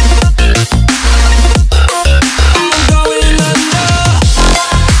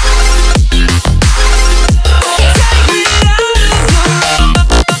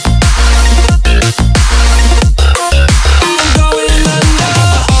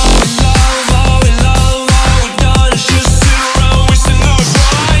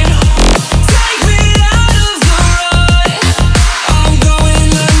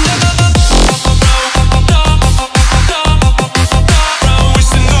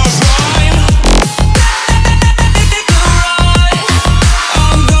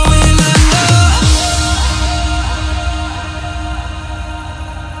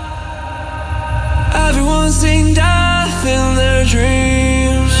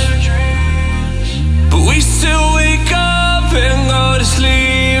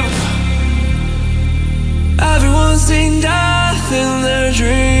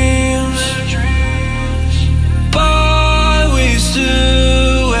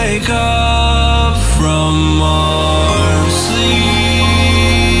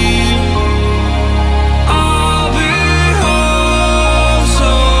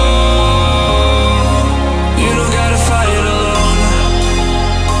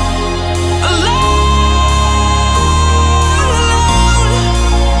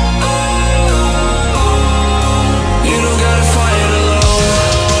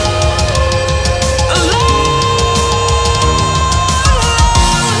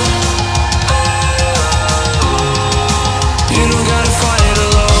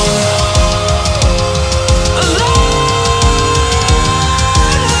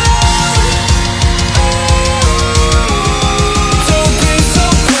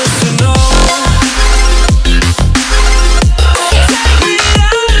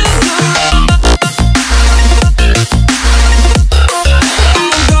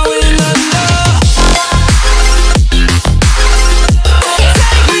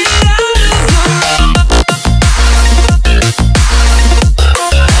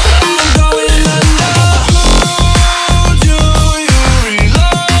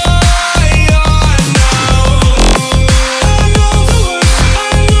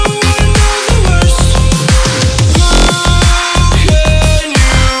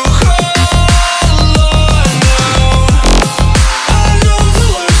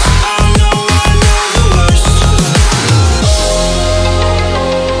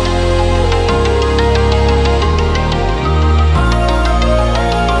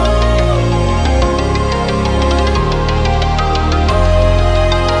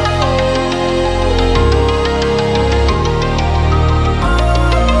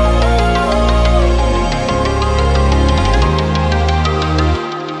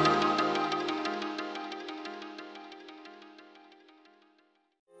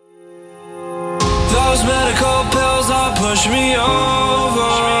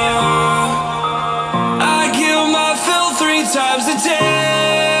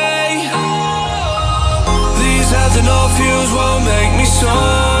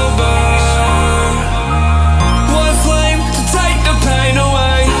sober. One flame to take the pain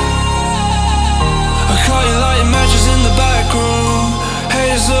away. I caught you lighting matches in the back room.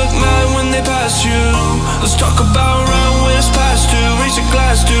 Haters look mad when they pass you. Let's talk about around when it's past due. Reach a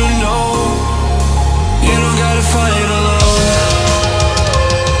glass, do know you don't gotta fight alone.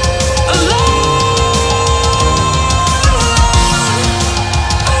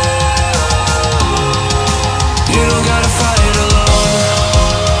 You don't gotta fight alone.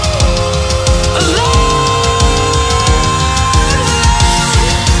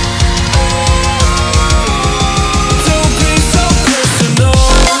 Don't be so personal.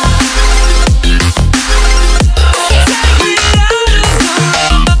 Take me out of the road.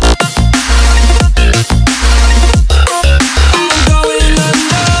 I'm going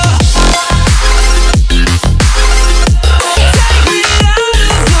under. Take me out of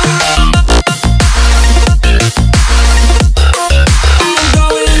the road.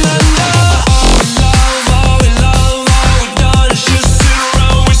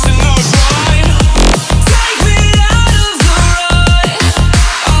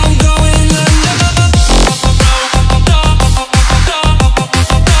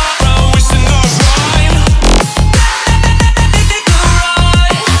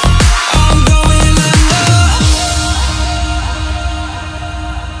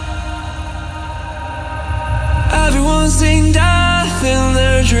 Everyone's seen death in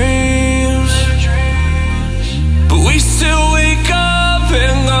their dreams, but we still wake up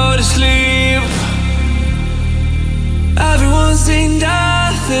and go to sleep. Everyone's seen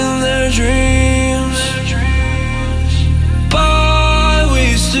death in their dreams, but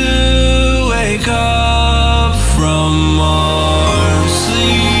we still wake up from our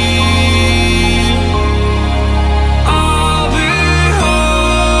sleep. I'll be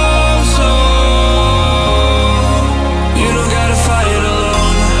home soon. You don't gotta fight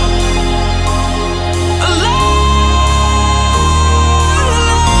alone.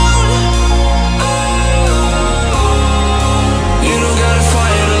 You don't gotta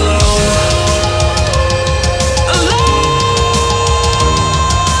fight alone.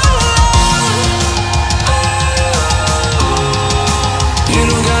 You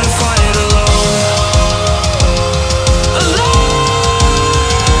don't gotta fight alone.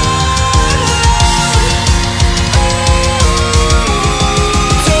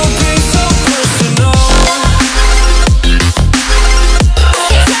 Don't be so personal.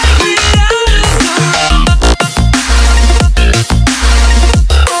 Take me out of the road.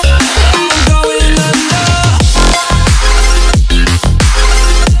 I'm going under.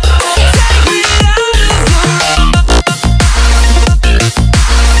 Take me out of the road.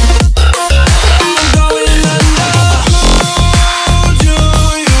 I'm going under. Who do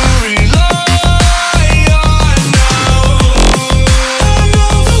you rely on now? I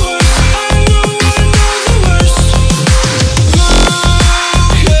know the worst. I know the worst. Who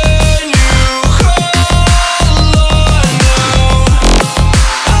can you call on now?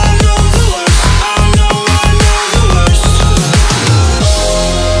 I know the worst. I know the worst.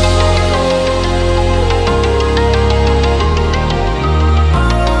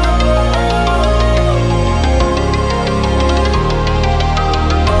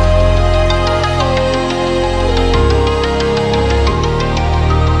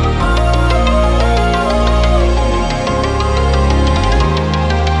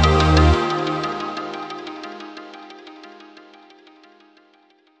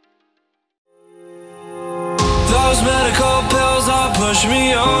 Those medical pills all push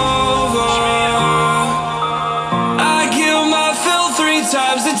me over. I kill my fill 3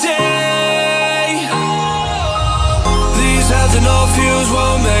 times a day. These ethanol fuels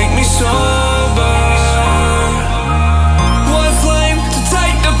won't make me sober. One flame to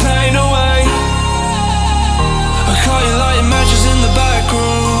take the pain away. I caught you lighting matches in the back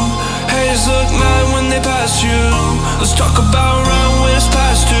room. Haters look mad when they pass you. Let's talk about around when it's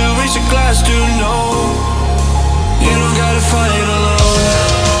past due. Reach a glass, do know you don't gotta fight alone.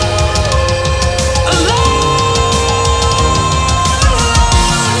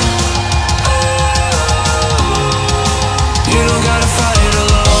 You don't gotta fight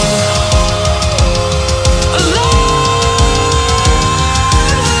alone.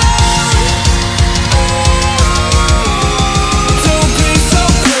 Don't be so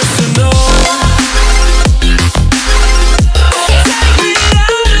personal. Take me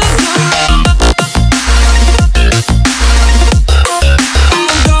out of the road.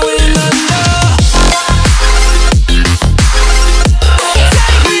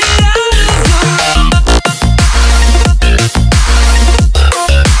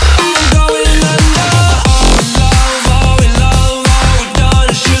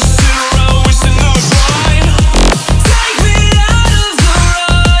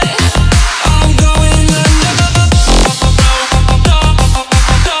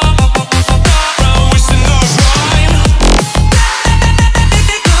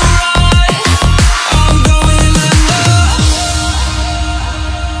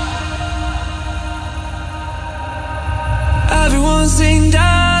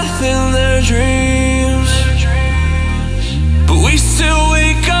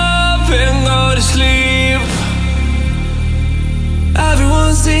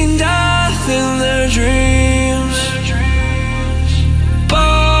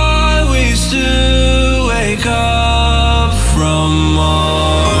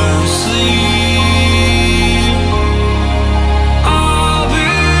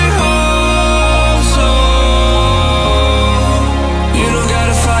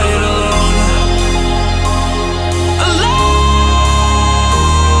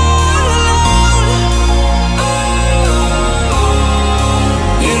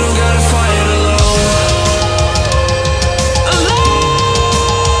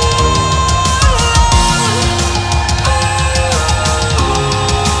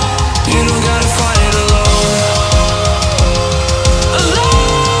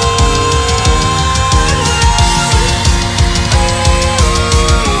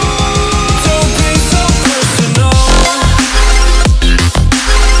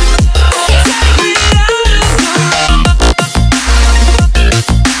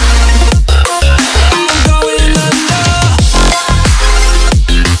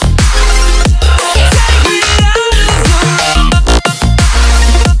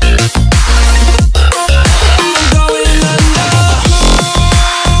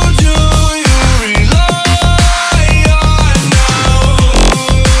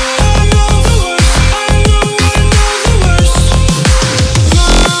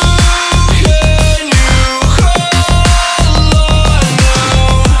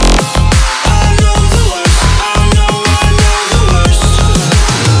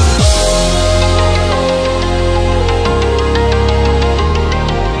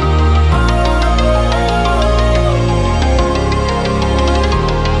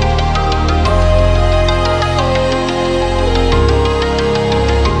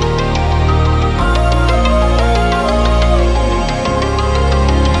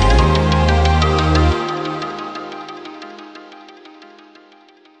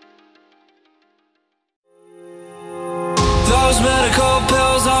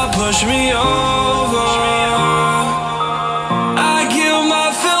 push me over. I kill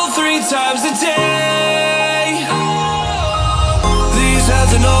my fill 3 times a day. These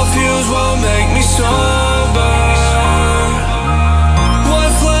ethanol fuels won't make me sober.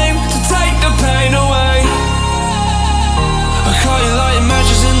 One flame to take the pain away. I caught you lighting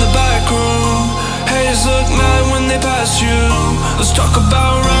matches in the back room. Haters look mad when they pass you. Let's talk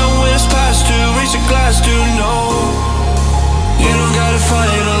about round when it's past due. Reach a glass, do no. You don't gotta fight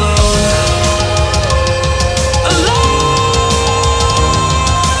alone.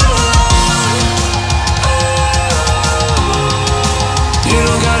 You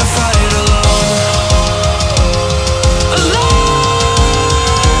don't gotta fight alone.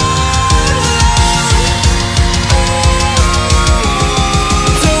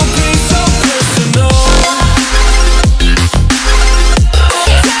 Don't be so personal.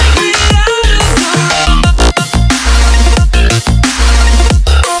 Take me out of the road.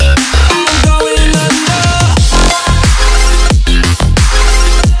 I'm going under.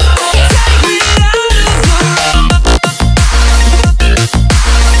 Take me out of the road.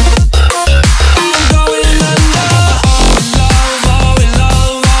 I'm going under. All we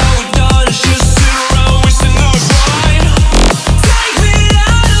love, all we done is just sit around wasting our time. Take me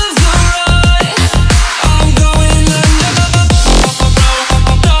out of the road. I'm going under.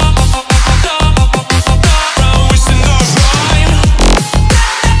 Wasting our time.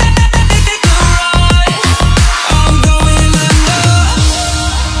 Take the ride. I'm going under.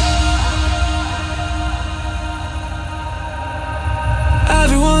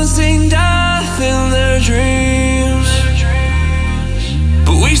 Everyone's seen death in their dreams,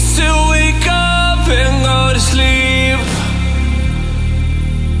 but we still wake up and go to sleep.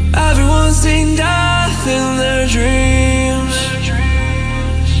 Everyone's seen death in their dreams,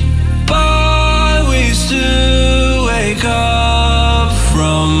 but we still wake up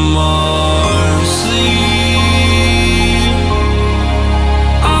from our sleep.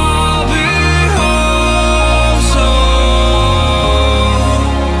 I'll be home soon.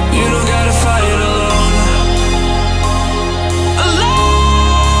 You don't gotta fight alone.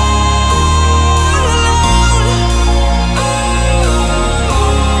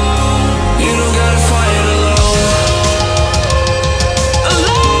 You don't gotta fight alone.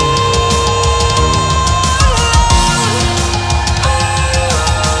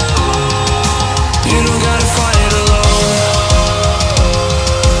 You don't gotta fight alone.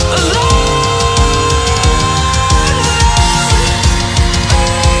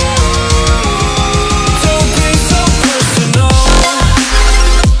 Don't be so personal.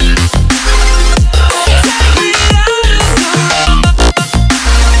 Take me out of the road.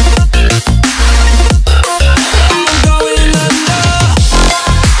 I'm going under.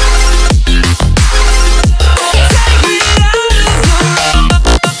 Take me out of the road.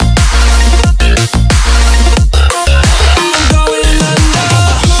 I'm going under.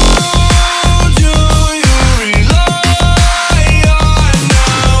 Who do you rely on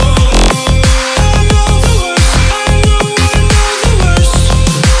now? I know the worst. I know the worst.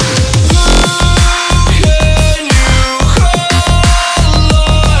 Who can you call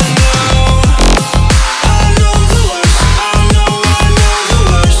on now? I know the worst. I know the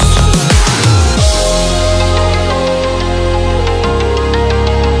worst.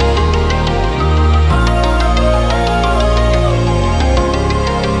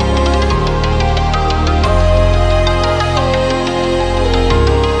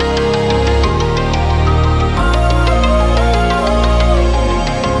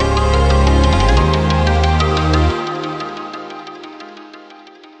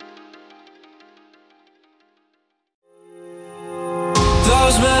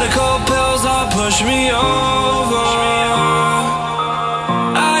 Those medical pills all push me over.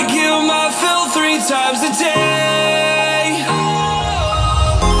 I kill my fill 3 times a day.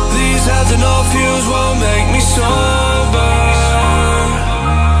 These ethanol fuels won't make me sober.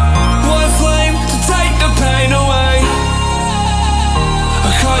 One flame to take the pain away. I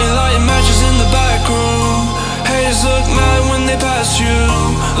caught you lighting matches in the back room. Haters look mad when they pass you.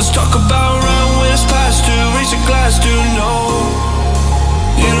 Let's talk about round when it's past due. Reach a glass, do no.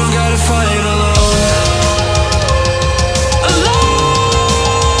 You don't gotta fight alone.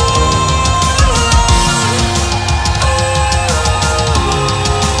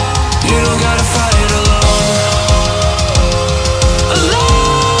 You don't gotta fight alone.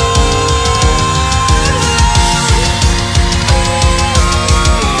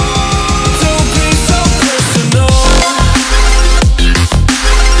 Don't be so personal.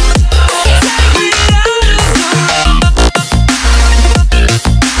 Take me out of the road.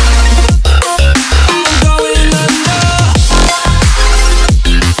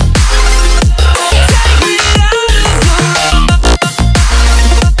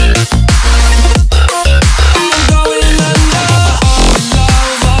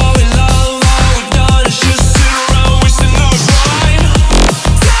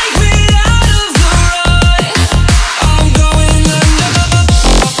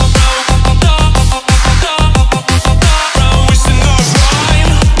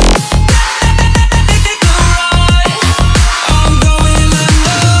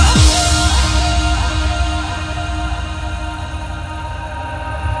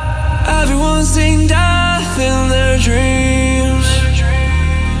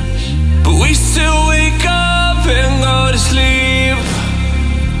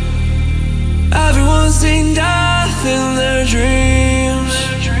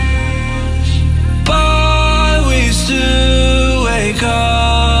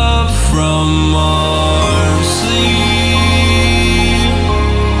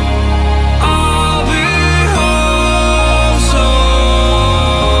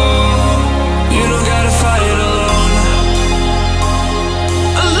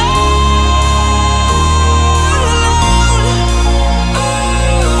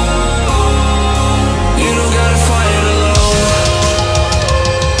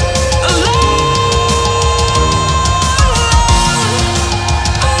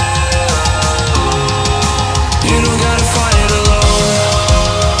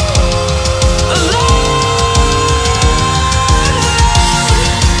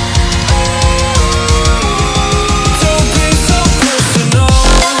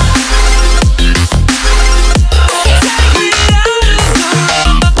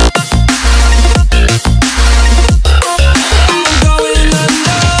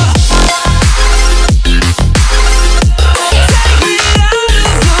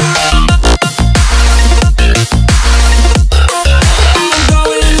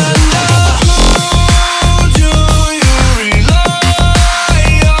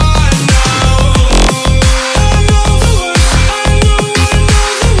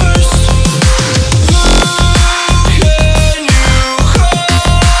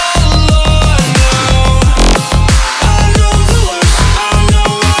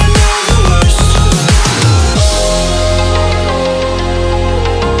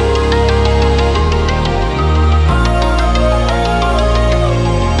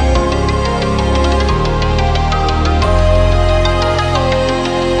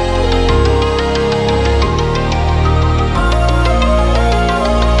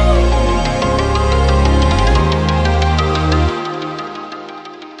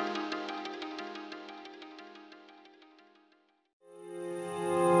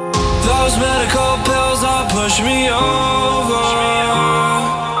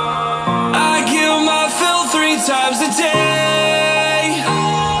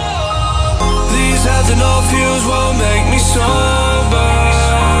 fuse won't make me sober.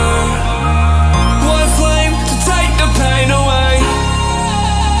 One flame to take the pain away.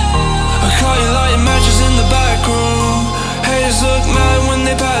 I caught you lighting matches in the back room. Haters look mad when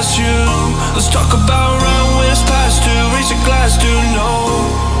they pass you. Let's talk about round when it's past due. Reach a glass, dude, no.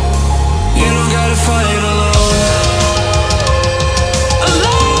 You don't gotta fight alone.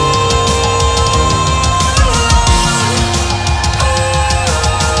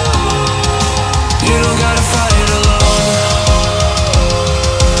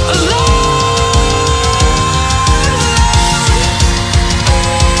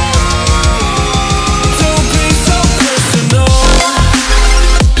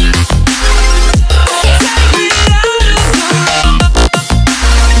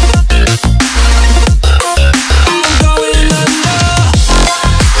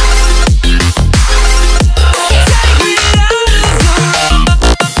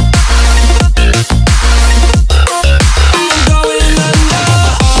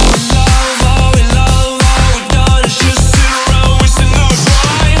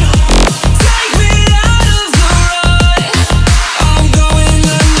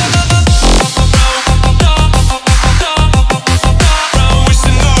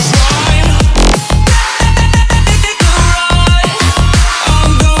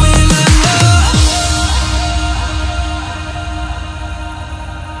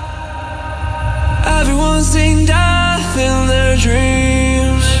 Everyone's seen death in their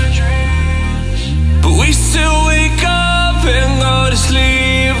dreams, but we still wake up and go to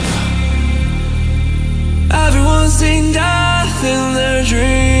sleep. Everyone's seen death in their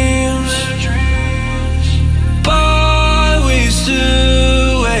dreams, but we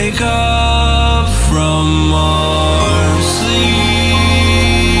still wake up from our sleep.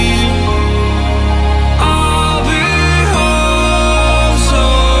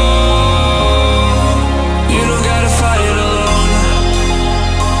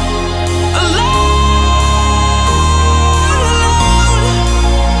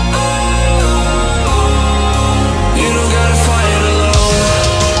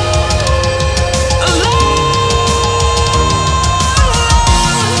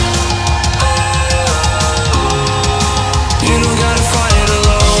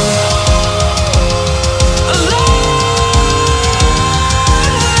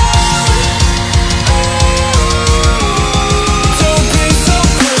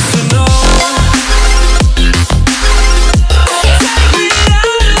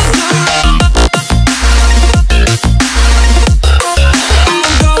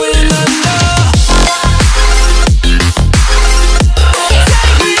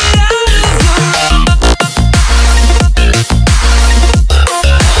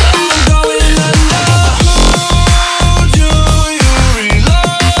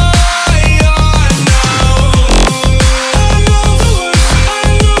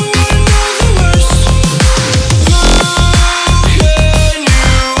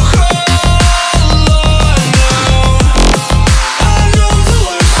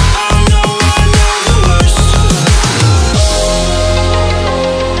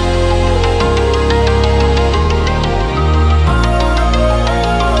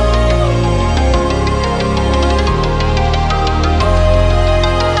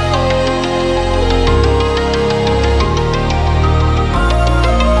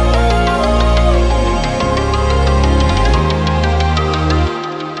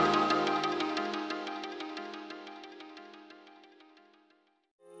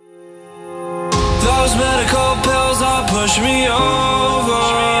 Those medical pills all push me over.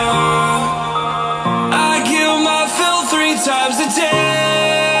 I kill my fill 3 times a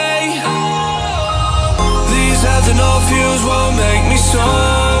day. These ethanol fumes won't make me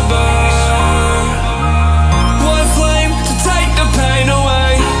sober. One flame to take the pain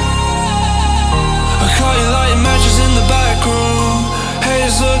away. I caught you lighting matches in the back room.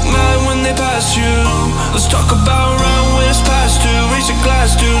 Haters look mad when they pass you. Let's talk about round when it's past due. Reach a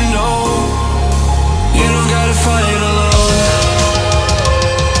glass, dude, no. You don't gotta fight alone.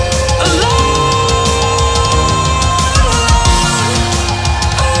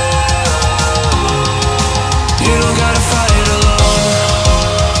 You don't gotta fight alone.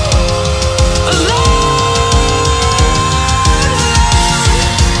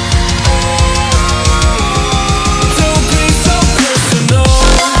 Don't be so personal.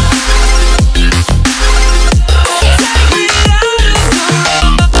 Take me out of the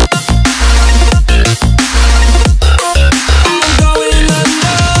road.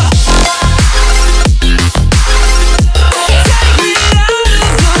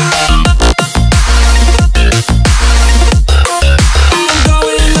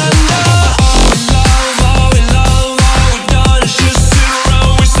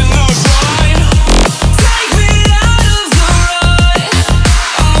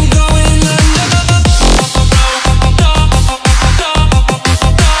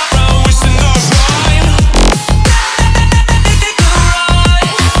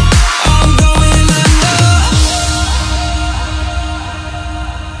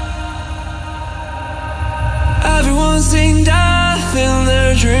 Everyone's seen death in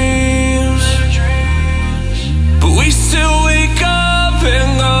their dreams, but we still wake up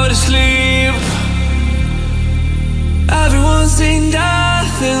and go to sleep. Everyone's seen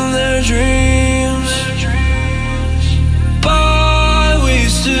death in their dreams, but we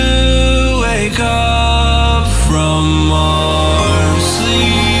still wake up from our sleep.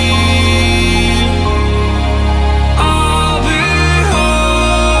 I'll be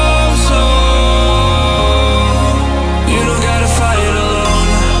home soon. You don't gotta fight alone.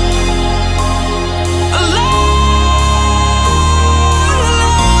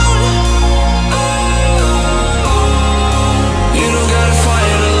 You don't gotta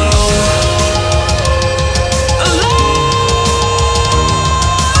fight alone.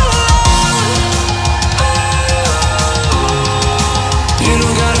 You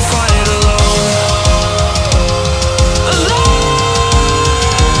don't gotta fight alone.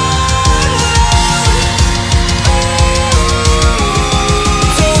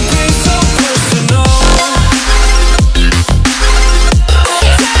 Don't be so personal.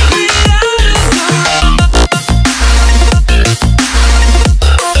 Take me out of the road.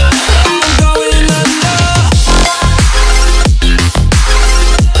 I'm going under.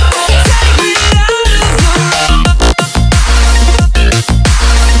 Take me out of the road.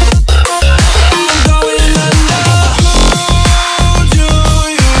 I'm going under. Who do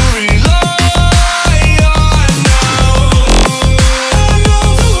you rely on now? I know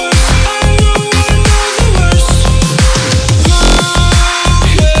the worst. I know the worst. Who can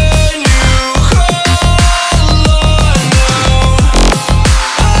you call on now?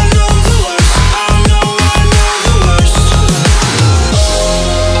 I know the worst. I know the worst.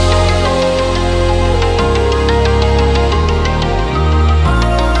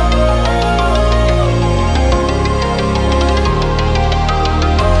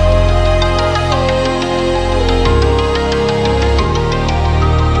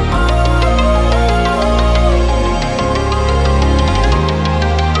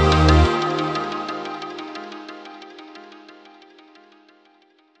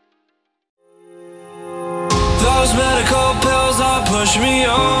 Those medical pills that push me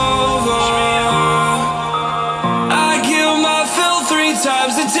over. I kill my fill 3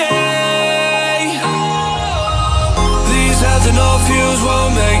 times a day. These ethanol fuels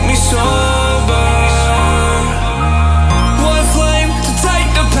won't make me sober. One flame to take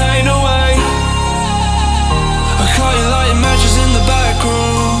the pain away. I caught you lighting matches in the back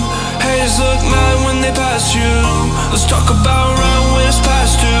room. Haters look mad when they pass you. Let's talk about around when it's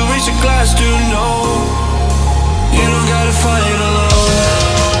past due. Reach a glass to know you don't gotta fight alone.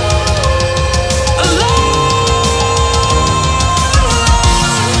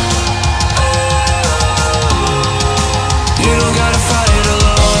 You don't gotta fight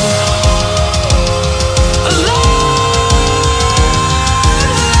alone.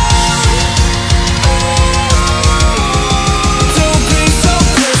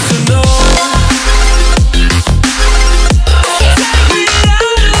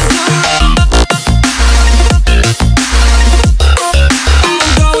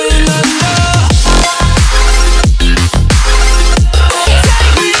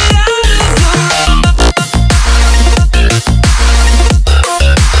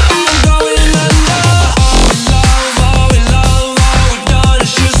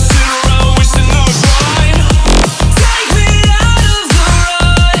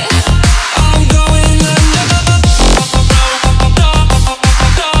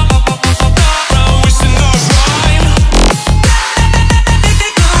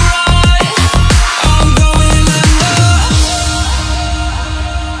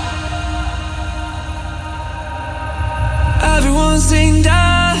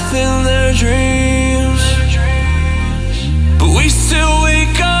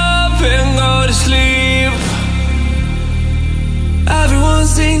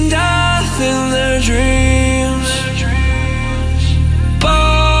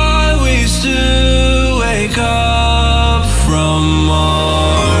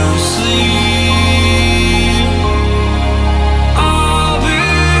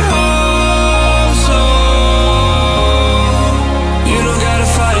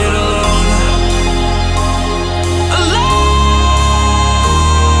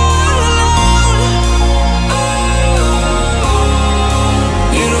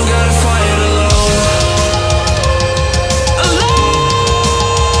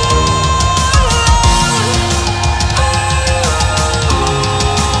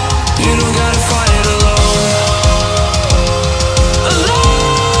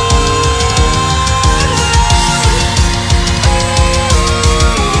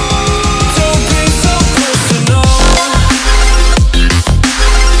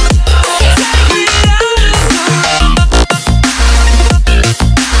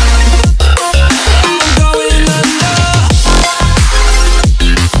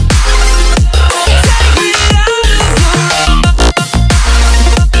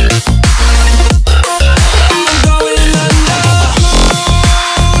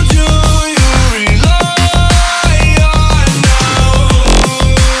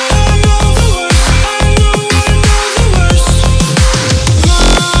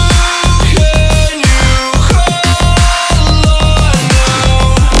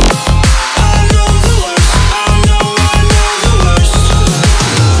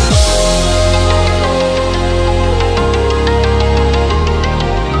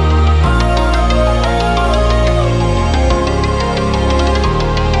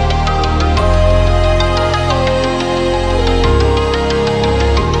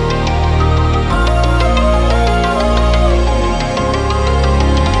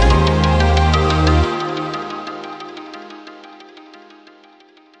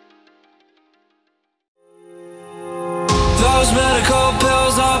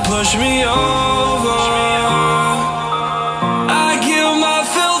 push me over. I kill my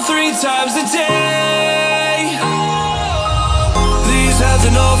fill 3 times a day. These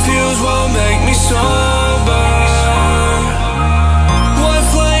ethanol fuels won't make me sober. One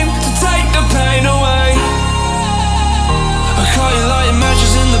flame to take the pain away. I caught you lighting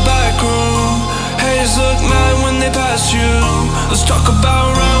matches in the back room. Haters look mad when they pass you. Let's talk about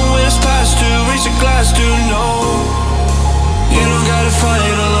round when it's past due. Reach a glass, do no. You don't gotta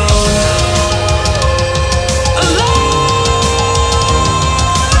fight alone.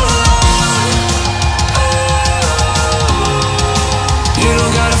 You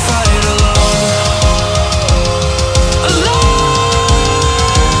don't gotta fight alone.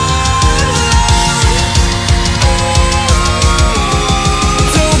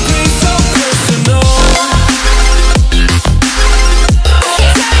 Don't be so personal.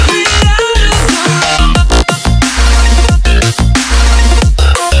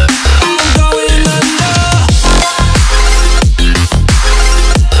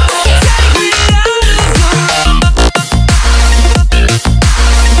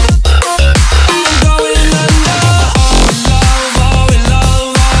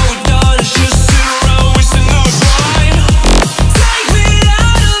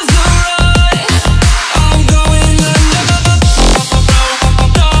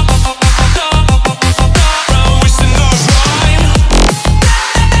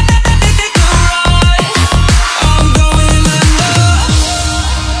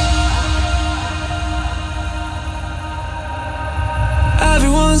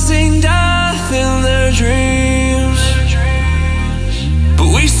 Everyone's seen death in their dreams, but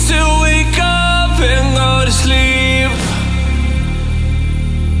we still wake up and go to sleep.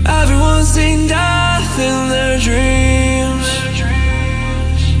 Everyone's seen death in their dreams,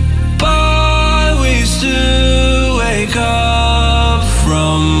 but we still wake up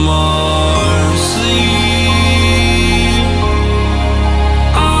from our sleep.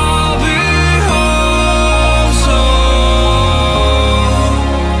 I'll be home soon.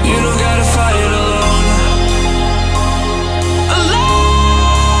 You don't gotta fight alone.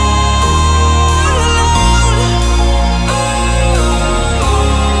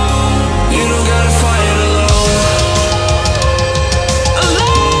 You don't gotta fight alone.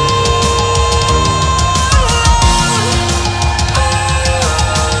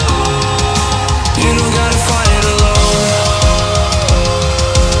 You don't gotta fight alone.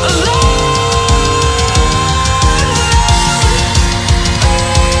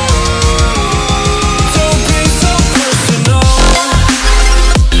 Don't be so personal.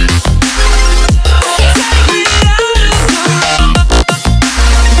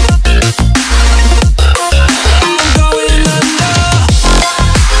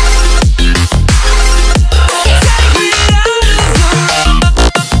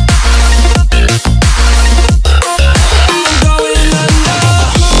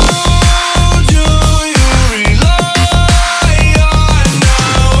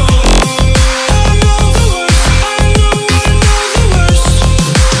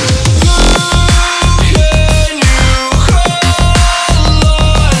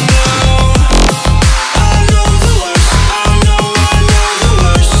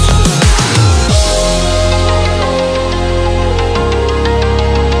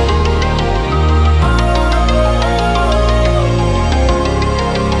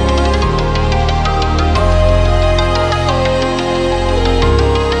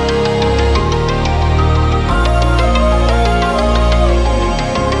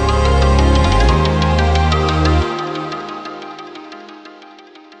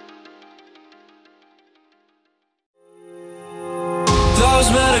 Those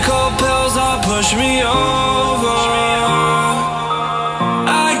medical pills all push me over.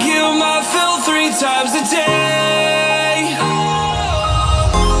 I kill my fill 3 times a day.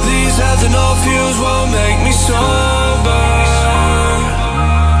 These ethanol fuels won't make me sober.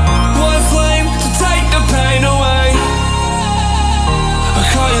 One flame to take the pain away. I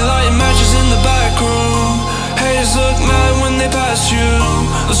caught you lighting matches in the back room. Haters look mad when they pass you.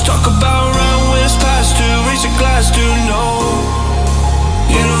 Let's talk about round when it's past due. Reach a glass, do no.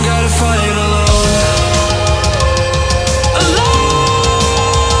 You don't gotta fight alone.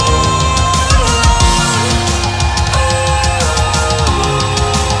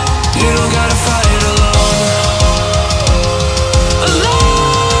 You don't gotta fight alone.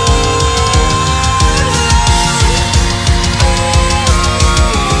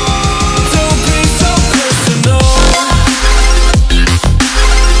 Don't be so personal.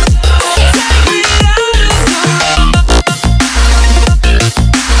 Take me out of the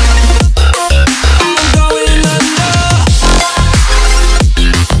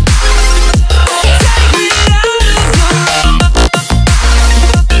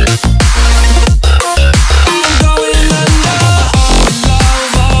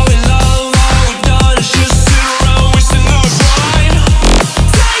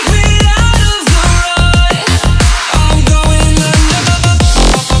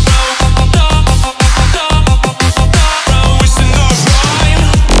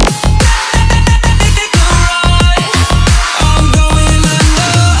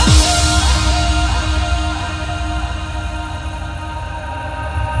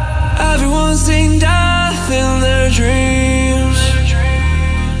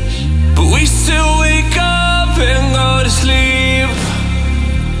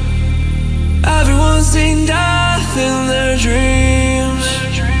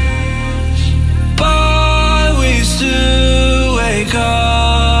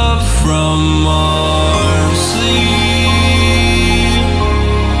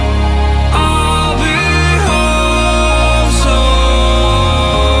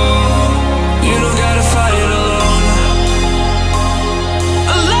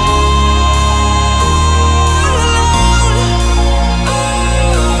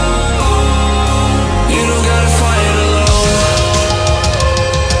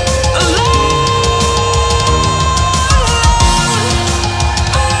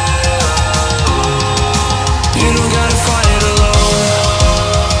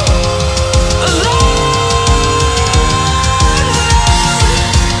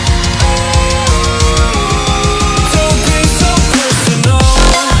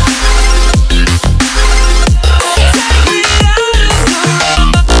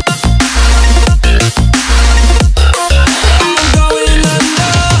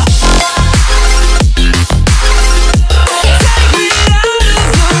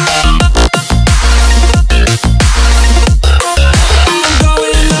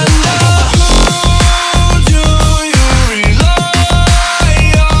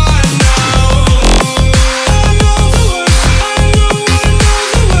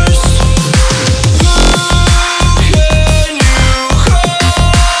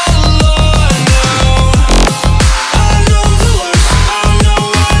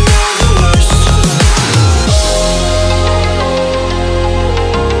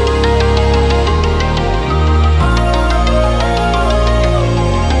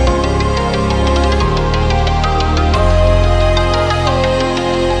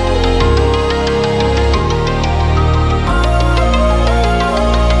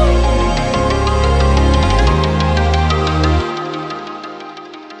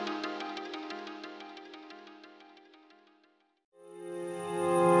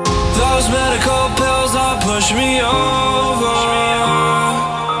Those medical pills that push me over.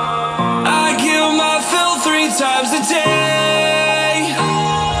 I kill my fill 3 times a day.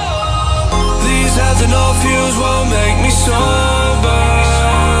 These ethanol fumes won't make me sober.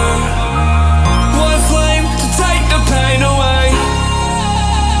 One flame to take the pain away.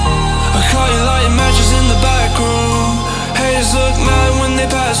 I caught you lighting matches in the back room. Haters look mad when they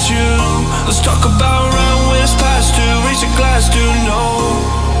pass you. Let's talk about round when it's past due. Reach a glass, dude, no.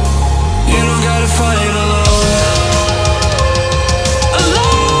 You don't gotta fight alone.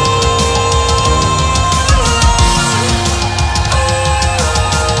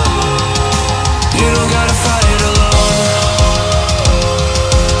 You don't gotta fight alone.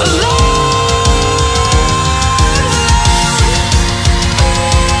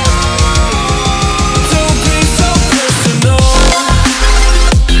 Don't be so personal.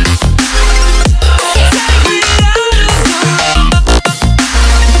 Take me out of the road. I'm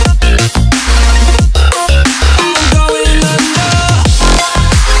going under.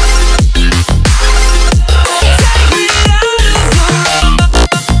 Take me out of the road.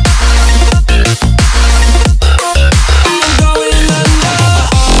 I'm going under.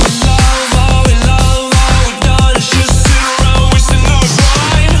 All we love, all we done is just sit around wasting our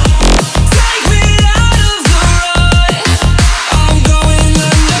time. Take me out of the road. I'm going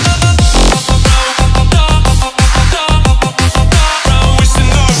under. Around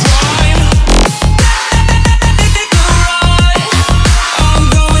wasting our time. Take the ride. I'm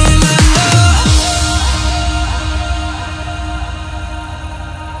going under.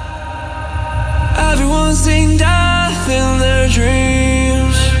 Everyone's seen death in their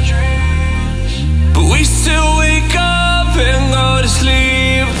dreams, but we still wake up and go to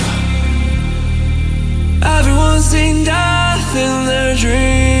sleep. Everyone's seen death in their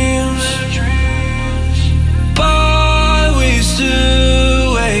dreams, but we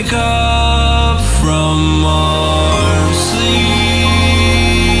still wake up from our sleep.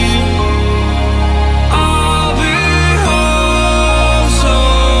 I'll be home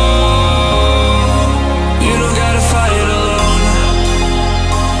soon. You don't gotta fight alone.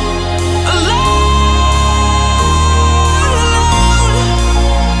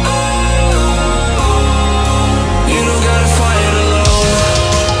 You don't gotta fight alone.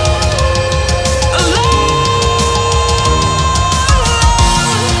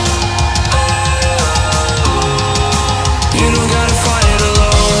 You don't gotta fight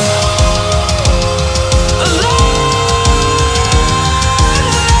alone.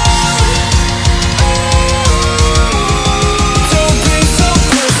 Don't be so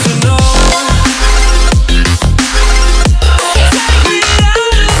personal. Take me out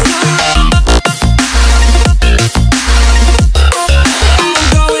of the road. I'm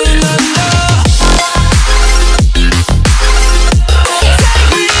going under. Take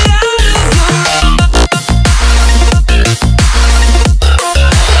me out of the road.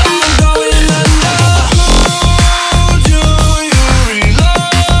 I'm going under. Who do you rely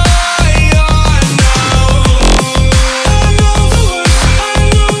on now? I know the worst. I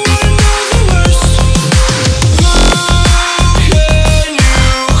know the worst. Who can you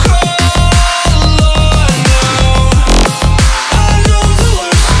call on now? I know the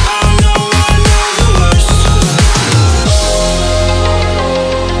worst. I know the worst.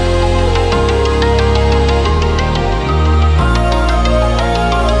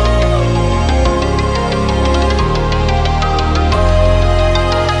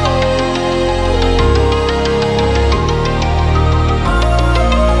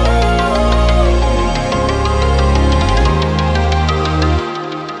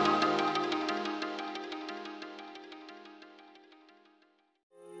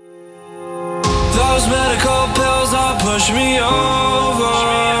 Those medical pills that push me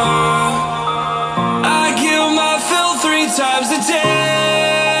over.